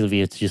 especially if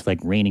it's just like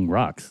raining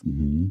rocks.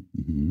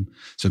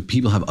 So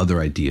people have other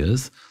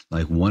ideas.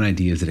 Like one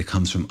idea is that it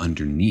comes from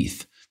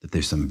underneath, that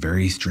there's some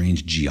very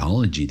strange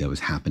geology that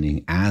was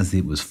happening as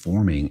it was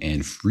forming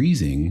and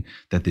freezing,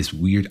 that this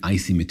weird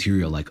icy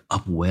material like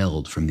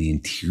upwelled from the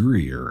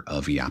interior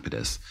of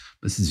Iapetus.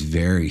 This is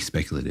very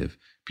speculative.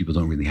 People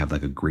don't really have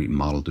like a great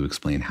model to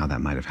explain how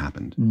that might have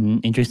happened.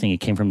 Interesting. It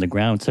came from the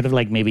ground, sort of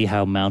like maybe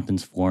how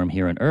mountains form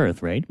here on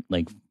Earth, right?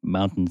 Like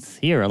mountains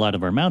here, a lot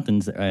of our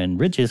mountains and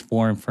ridges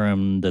form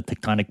from the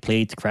tectonic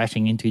plates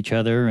crashing into each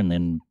other and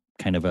then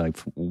kind of like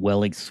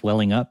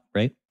swelling up,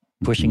 right?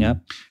 Pushing up.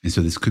 And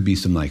so this could be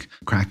some like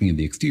cracking of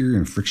the exterior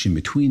and friction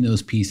between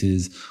those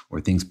pieces or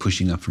things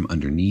pushing up from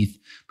underneath.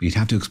 But you'd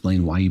have to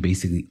explain why you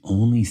basically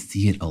only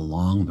see it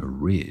along the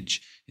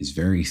ridge. Is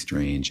very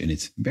strange and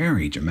it's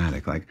very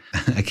dramatic. Like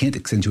I can't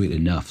accentuate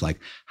enough like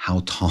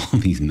how tall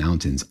these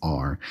mountains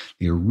are.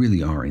 They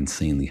really are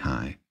insanely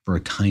high for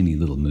a tiny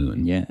little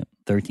moon. Yeah,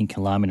 13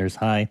 kilometers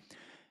high.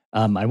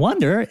 I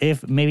wonder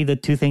if maybe the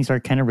two things are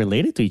kind of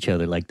related to each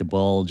other, like the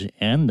bulge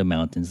and the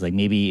mountains. Like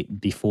maybe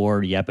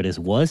before Iapetus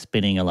was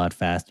spinning a lot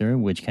faster,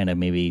 which kind of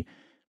maybe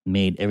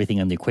made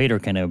everything on the equator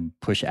kind of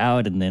push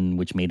out, and then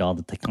which made all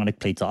the tectonic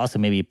plates also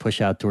maybe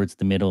push out towards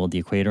the middle of the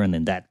equator, and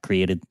then that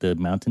created the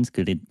mountains.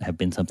 Could it have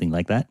been something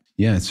like that?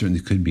 Yeah, it certainly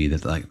could be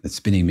that like that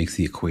spinning makes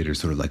the equator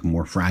sort of like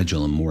more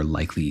fragile and more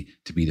likely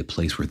to be the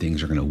place where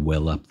things are going to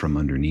well up from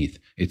underneath.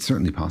 It's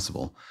certainly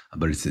possible,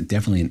 but it's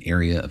definitely an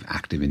area of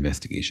active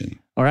investigation.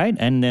 All right.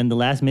 And then the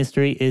last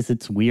mystery is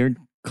its weird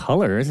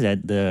colors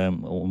that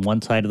on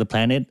one side of the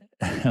planet,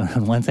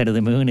 on one side of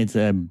the moon, it's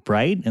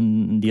bright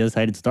and the other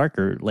side it's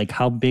darker. Like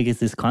how big is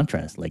this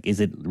contrast? Like, is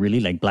it really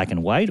like black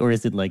and white, or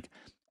is it like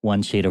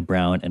one shade of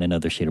brown and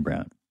another shade of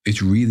brown?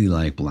 It's really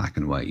like black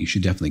and white. You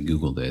should definitely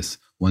Google this.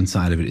 One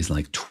side of it is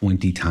like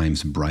 20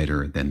 times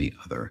brighter than the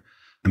other.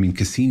 I mean,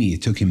 Cassini,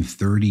 it took him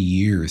 30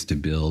 years to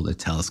build a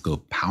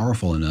telescope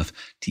powerful enough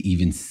to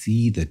even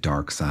see the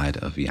dark side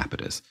of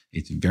Iapetus.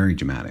 It's very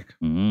dramatic.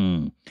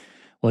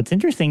 Well, it's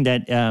interesting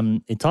that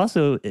it's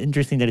also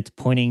interesting that it's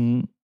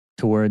pointing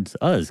towards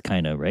us,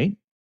 kind of, right?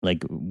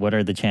 Like, what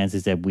are the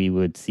chances that we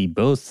would see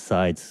both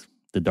sides,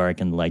 the dark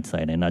and the light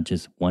side, and not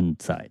just one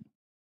side?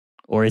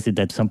 Or is it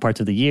that some parts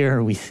of the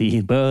year we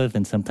see both,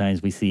 and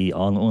sometimes we see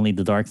only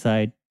the dark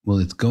side? Well,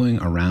 it's going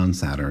around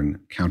Saturn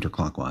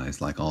counterclockwise,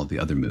 like all the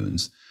other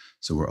moons.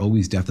 So we're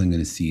always definitely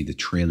going to see the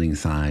trailing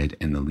side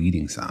and the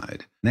leading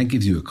side. And that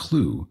gives you a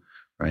clue,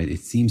 right?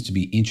 It seems to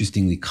be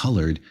interestingly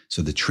colored.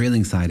 So the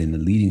trailing side and the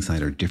leading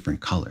side are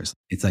different colors.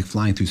 It's like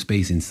flying through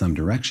space in some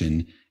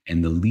direction.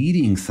 And the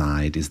leading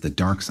side is the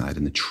dark side,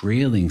 and the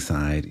trailing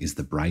side is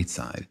the bright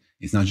side.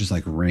 It's not just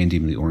like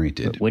randomly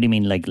oriented. What do you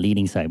mean, like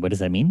leading side? What does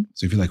that mean?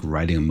 So if you're like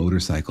riding a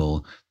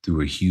motorcycle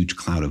through a huge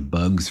cloud of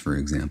bugs, for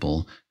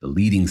example, the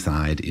leading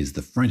side is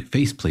the front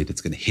faceplate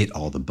that's going to hit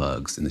all the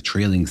bugs. And the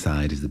trailing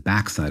side is the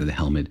back side of the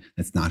helmet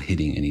that's not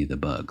hitting any of the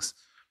bugs.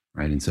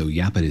 Right. And so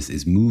Iapetus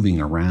is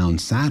moving around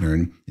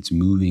Saturn. It's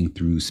moving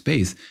through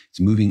space. It's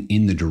moving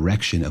in the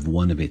direction of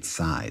one of its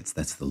sides.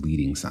 That's the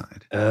leading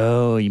side.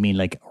 Oh, you mean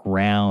like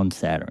around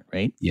Saturn,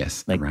 right?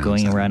 Yes. Like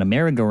going around a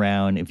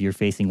merry-go-round. If you're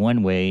facing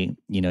one way,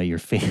 you know,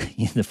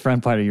 the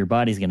front part of your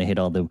body is going to hit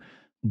all the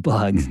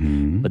bugs,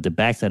 but the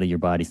backside of your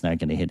body's not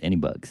going to hit any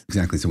bugs.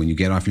 Exactly. So when you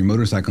get off your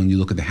motorcycle and you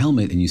look at the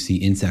helmet and you see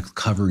insects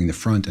covering the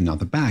front and not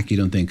the back, you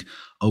don't think,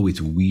 oh,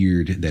 it's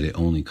weird that it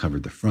only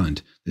covered the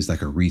front. There's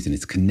like a reason.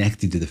 It's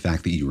connected to the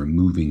fact that you were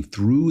moving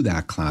through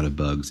that cloud of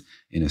bugs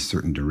in a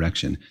certain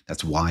direction.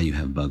 That's why you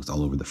have bugs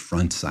all over the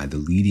front side, the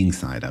leading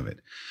side of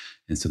it.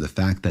 And so the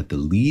fact that the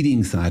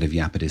leading side of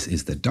Iapetus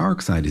is the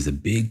dark side is a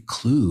big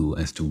clue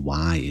as to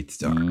why it's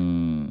dark.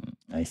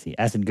 I see.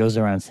 As it goes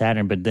around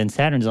Saturn, but then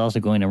Saturn's also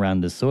going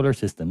around the solar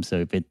system. So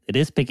if it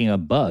is picking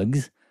up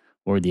bugs,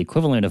 or the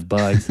equivalent of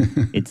bugs,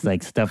 it's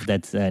like stuff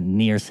that's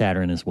near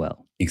Saturn as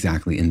well.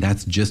 Exactly. And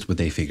that's just what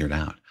they figured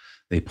out.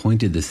 They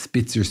pointed the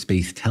Spitzer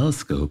Space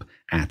Telescope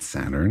at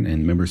Saturn.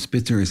 And remember,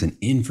 Spitzer is an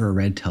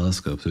infrared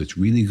telescope, so it's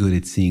really good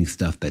at seeing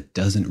stuff that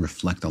doesn't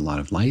reflect a lot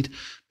of light,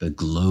 but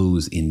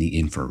glows in the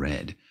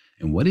infrared.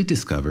 And what it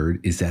discovered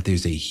is that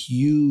there's a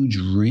huge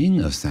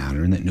ring of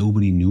Saturn that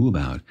nobody knew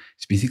about.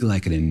 It's basically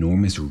like an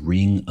enormous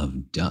ring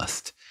of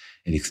dust.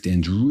 It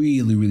extends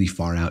really, really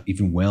far out,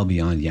 even well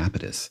beyond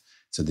Iapetus.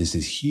 So there's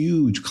this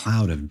huge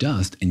cloud of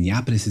dust, and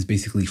Iapetus is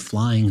basically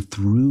flying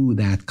through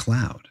that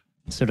cloud.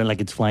 Sort of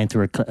like it's flying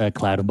through a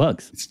cloud of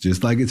bugs. It's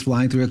just like it's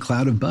flying through a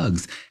cloud of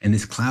bugs. And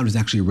this cloud is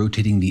actually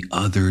rotating the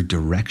other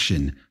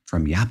direction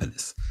from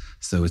Iapetus.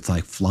 So it's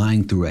like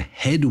flying through a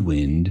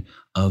headwind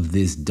of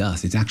this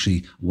dust. It's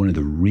actually one of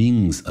the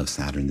rings of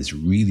Saturn, this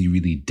really,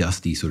 really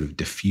dusty sort of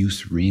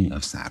diffuse ring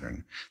of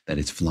Saturn that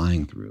it's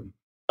flying through.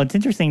 It's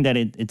interesting that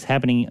it's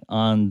happening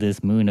on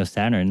this moon of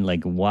Saturn.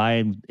 Like,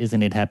 why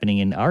isn't it happening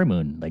in our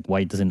moon? Like,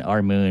 why doesn't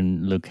our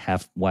moon look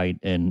half white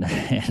and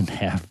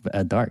half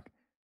dark?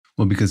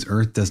 Well, because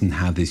Earth doesn't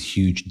have this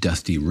huge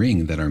dusty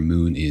ring that our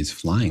moon is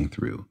flying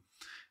through.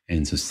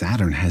 And so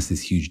Saturn has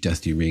this huge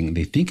dusty ring.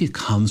 They think it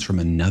comes from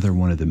another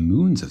one of the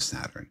moons of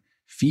Saturn,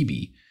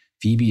 Phoebe.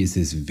 Phoebe is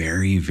this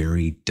very,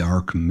 very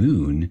dark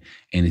moon,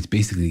 and it's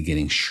basically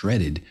getting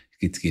shredded.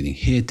 It's getting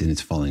hit and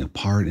it's falling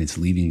apart and it's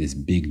leaving this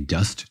big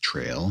dust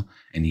trail.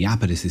 And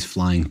Iapetus is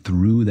flying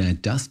through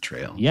that dust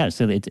trail. Yeah,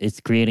 so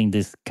it's creating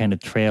this kind of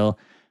trail,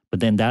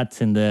 but then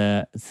that's in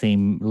the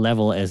same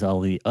level as all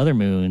the other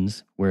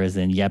moons, whereas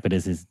then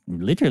Iapetus is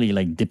literally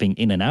like dipping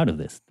in and out of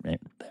this,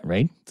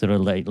 right? Sort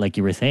of like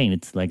you were saying,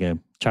 it's like a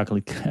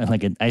chocolate,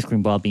 like an ice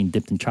cream ball being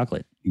dipped in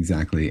chocolate.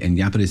 Exactly. And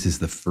Iapetus is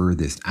the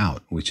furthest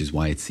out, which is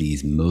why it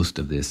sees most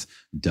of this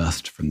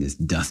dust from this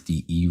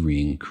dusty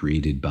E-ring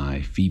created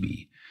by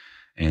Phoebe.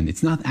 And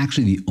it's not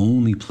actually the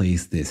only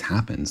place this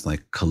happens.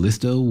 Like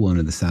Callisto, one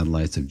of the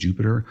satellites of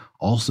Jupiter,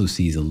 also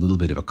sees a little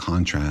bit of a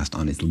contrast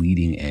on its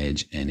leading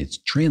edge and its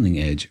trailing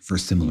edge for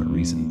similar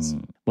reasons.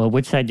 Well,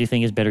 which side do you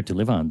think is better to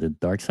live on? The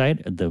dark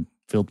side, the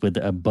filled with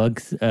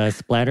bugs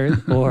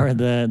splattered, or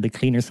the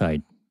cleaner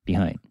side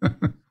behind?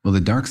 Well, the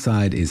dark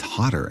side is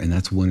hotter, and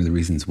that's one of the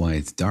reasons why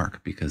it's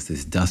dark, because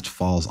this dust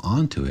falls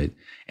onto it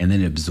and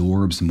then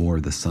absorbs more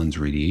of the sun's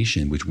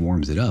radiation, which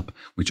warms it up,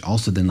 which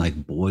also then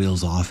like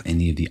boils off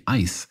any of the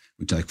ice,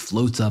 which like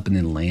floats up and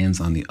then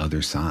lands on the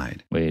other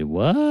side. Wait,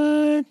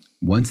 what?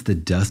 Once the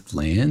dust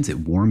lands, it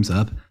warms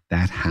up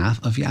that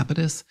half of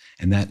Iapetus,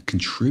 and that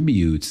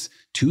contributes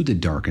to the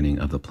darkening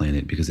of the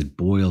planet because it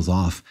boils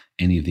off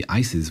any of the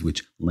ices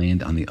which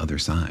land on the other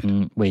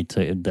side. Wait,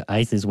 so the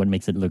ice is what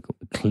makes it look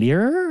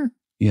clearer?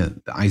 Yeah,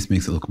 the ice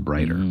makes it look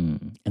brighter.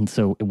 And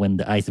so when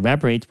the ice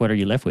evaporates, what are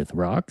you left with?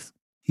 Rocks?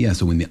 Yeah,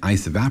 so when the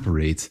ice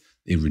evaporates,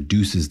 it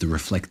reduces the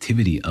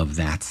reflectivity of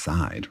that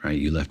side, right?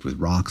 You're left with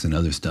rocks and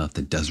other stuff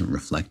that doesn't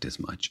reflect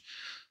as much.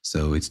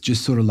 So it's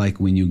just sort of like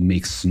when you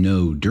make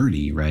snow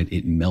dirty, right?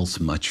 It melts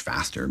much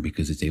faster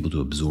because it's able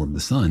to absorb the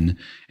sun,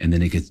 and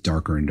then it gets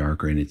darker and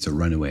darker, and it's a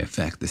runaway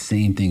effect. The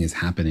same thing is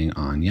happening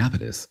on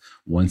Iapetus.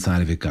 One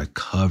side of it got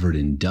covered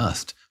in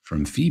dust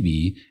from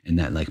Phoebe, and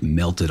that like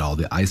melted all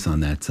the ice on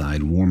that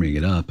side, warming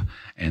it up,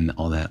 and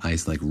all that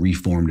ice like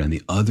reformed on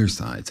the other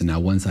side. So now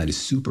one side is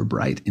super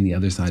bright and the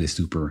other side is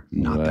super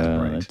not that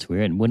bright. That's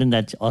weird. Wouldn't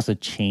that also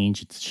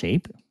change its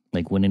shape?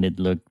 Like, wouldn't it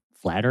look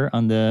flatter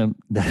on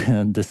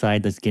the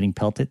side that's getting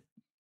pelted?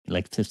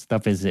 Like, if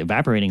stuff is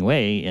evaporating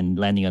away and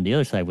landing on the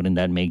other side, wouldn't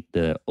that make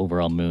the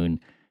overall moon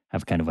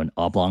have kind of an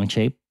oblong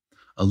shape?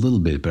 A little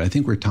bit, but I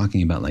think we're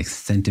talking about like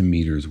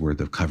centimeters worth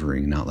of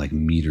covering, not like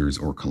meters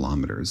or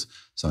kilometers.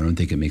 So I don't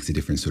think it makes a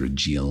difference sort of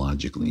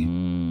geologically.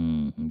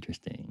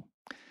 Interesting.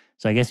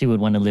 So I guess you would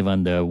want to live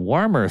on the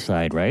warmer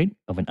side, right,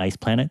 of an ice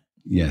planet?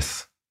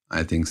 Yes,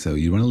 I think so.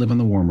 You want to live on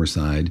the warmer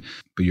side,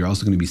 but you're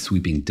also going to be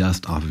sweeping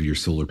dust off of your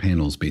solar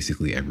panels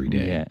basically every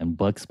day. Yeah, and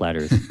bug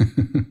splatters.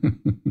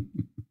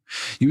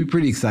 You'd be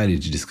pretty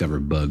excited to discover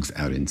bugs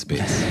out in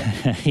space.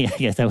 Yeah, I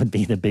guess that would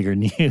be the bigger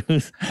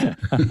news.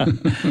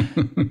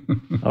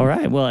 All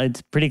right. Well,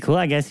 it's pretty cool.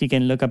 I guess you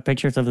can look up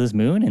pictures of this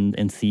moon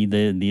and see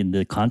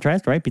the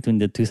contrast, right, between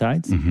the two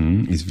sides.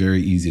 Mm-hmm. It's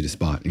very easy to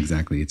spot.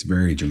 Exactly. It's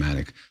very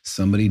dramatic.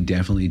 Somebody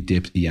definitely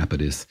dipped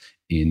Iapetus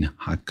in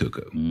hot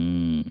cocoa.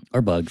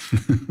 Or bugs.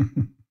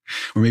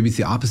 Or maybe it's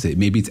the opposite.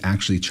 Maybe it's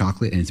actually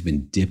chocolate and it's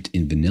been dipped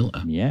in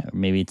vanilla. Yeah. Or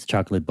maybe it's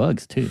chocolate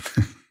bugs, too.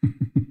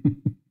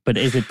 But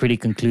is it pretty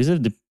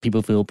conclusive? Do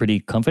people feel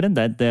pretty confident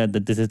that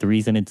this is the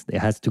reason it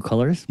has two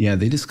colors? Yeah,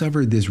 they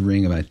discovered this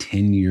ring about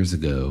 10 years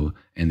ago,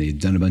 and they've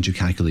done a bunch of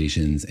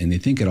calculations, and they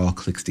think it all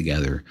clicks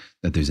together,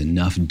 that there's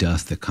enough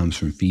dust that comes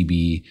from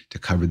Phoebe to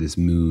cover this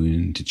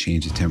moon, to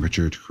change the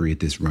temperature, to create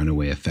this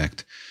runaway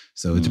effect.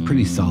 So it's a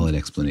pretty solid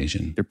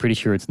explanation. They're pretty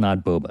sure it's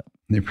not boba.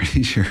 They're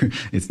pretty sure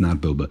it's not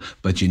boba.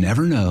 But you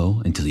never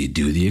know until you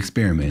do the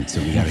experiment.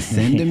 So we got to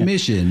send a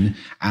mission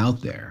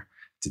out there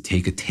to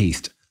take a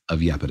taste of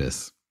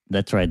Iapetus.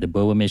 That's right, the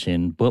boba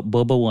mission,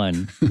 Boba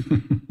 1.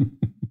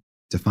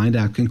 To find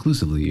out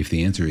conclusively if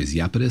the answer is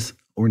Iapetus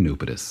or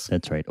Nopetus.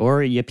 That's right, or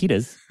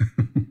Iapetus.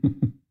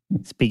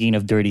 Speaking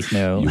of dirty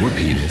snow. Your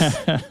penis.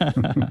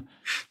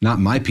 Not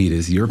my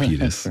penis, your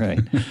penis. Right.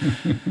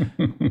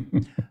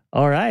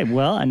 All right,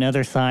 well,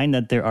 another sign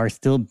that there are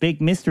still big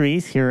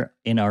mysteries here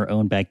in our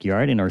own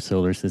backyard, in our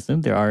solar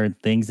system. There are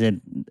things that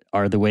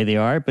are the way they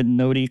are, but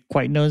nobody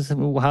quite knows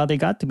how they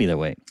got to be that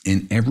way.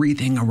 And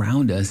everything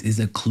around us is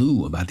a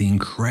clue about the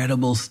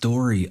incredible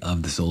story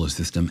of the solar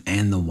system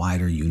and the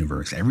wider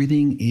universe.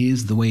 Everything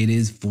is the way it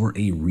is for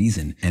a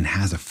reason and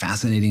has a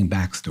fascinating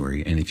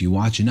backstory. And if you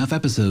watch enough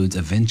episodes,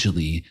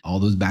 eventually all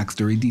those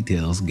backstory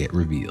details get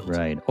revealed.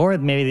 Right. Or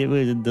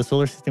maybe the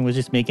solar system was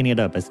just making it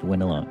up as it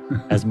went along,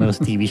 as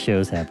most TV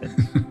shows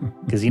happen.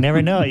 Because you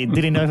never know. You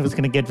didn't know if it was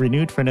going to get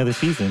renewed for another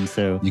season.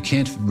 So you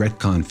can't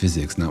retcon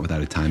physics, not without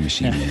a time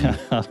machine, man.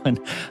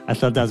 I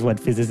thought that's what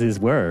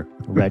physicists were.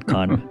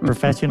 Retcon.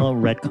 Professional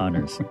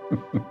retconners.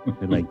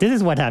 They're like, this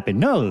is what happened.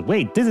 No,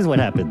 wait, this is what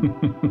happened.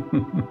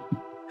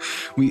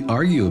 We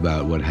argue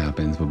about what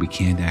happens, but we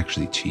can't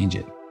actually change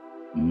it.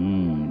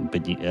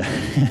 But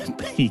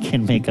you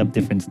can make up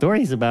different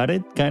stories about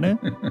it, kind of.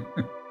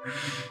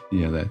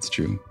 Yeah, that's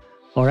true.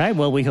 All right.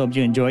 Well, we hope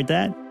you enjoyed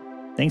that.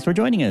 Thanks for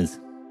joining us.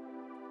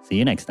 See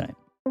you next time.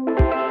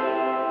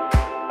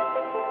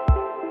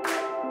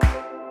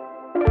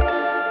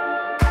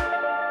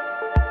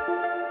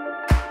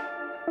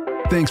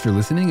 Thanks for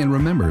listening, and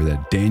remember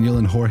that Daniel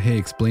and Jorge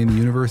Explain the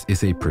Universe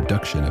is a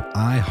production of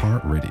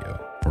iHeartRadio.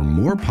 For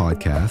more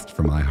podcasts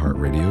from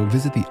iHeartRadio,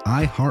 visit the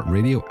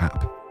iHeartRadio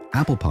app,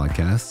 Apple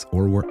Podcasts,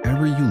 or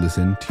wherever you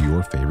listen to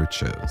your favorite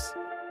shows.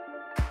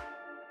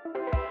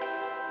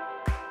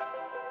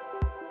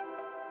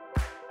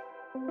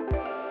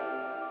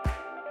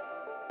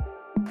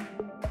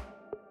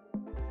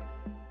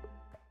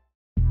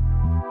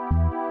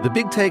 The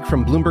Big Take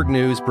from Bloomberg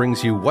News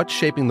brings you what's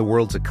shaping the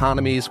world's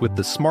economies with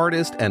the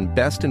smartest and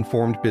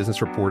best-informed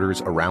business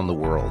reporters around the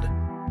world.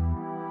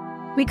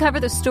 We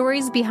cover the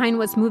stories behind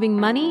what's moving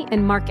money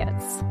and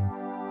markets.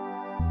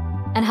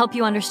 And help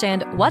you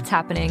understand what's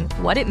happening,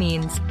 what it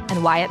means,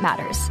 and why it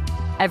matters.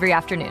 Every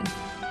afternoon.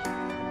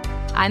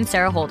 I'm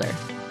Sarah Holder.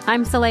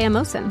 I'm Saleha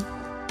Mohsin.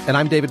 And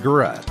I'm David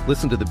Gura.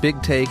 Listen to The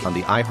Big Take on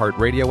the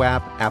iHeartRadio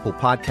app, Apple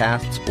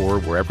Podcasts, or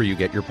wherever you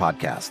get your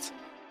podcasts.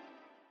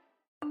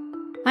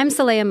 I'm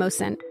Saleha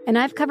Mohsin, and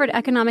I've covered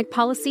economic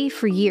policy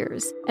for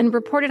years and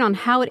reported on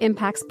how it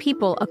impacts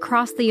people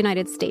across the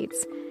United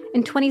States.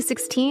 In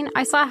 2016,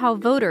 I saw how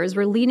voters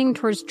were leaning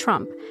towards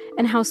Trump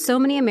and how so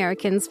many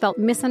Americans felt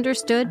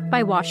misunderstood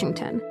by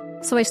Washington.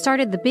 So I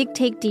started The Big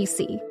Take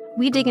DC.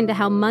 We dig into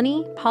how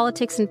money,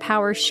 politics, and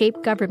power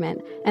shape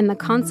government and the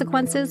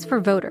consequences for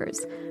voters.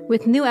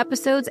 With new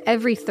episodes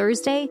every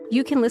Thursday,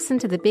 you can listen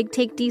to The Big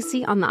Take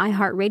DC on the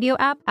iHeartRadio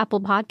app,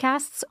 Apple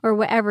Podcasts, or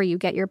wherever you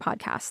get your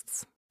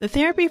podcasts. The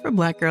Therapy for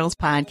Black Girls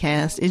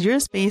podcast is your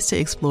space to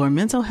explore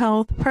mental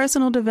health,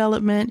 personal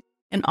development,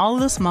 and all of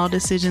the small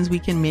decisions we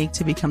can make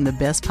to become the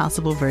best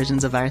possible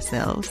versions of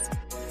ourselves.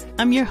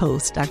 I'm your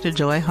host, Dr.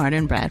 Joy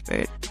Harden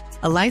Bradford,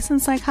 a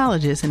licensed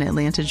psychologist in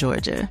Atlanta,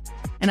 Georgia,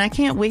 and I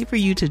can't wait for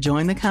you to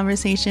join the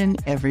conversation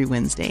every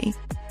Wednesday.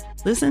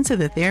 Listen to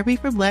the Therapy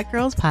for Black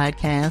Girls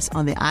podcast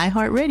on the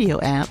iHeartRadio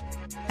app,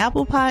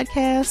 Apple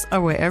Podcasts,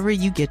 or wherever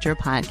you get your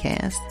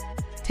podcasts.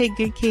 Take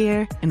good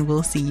care, and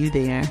we'll see you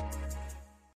there.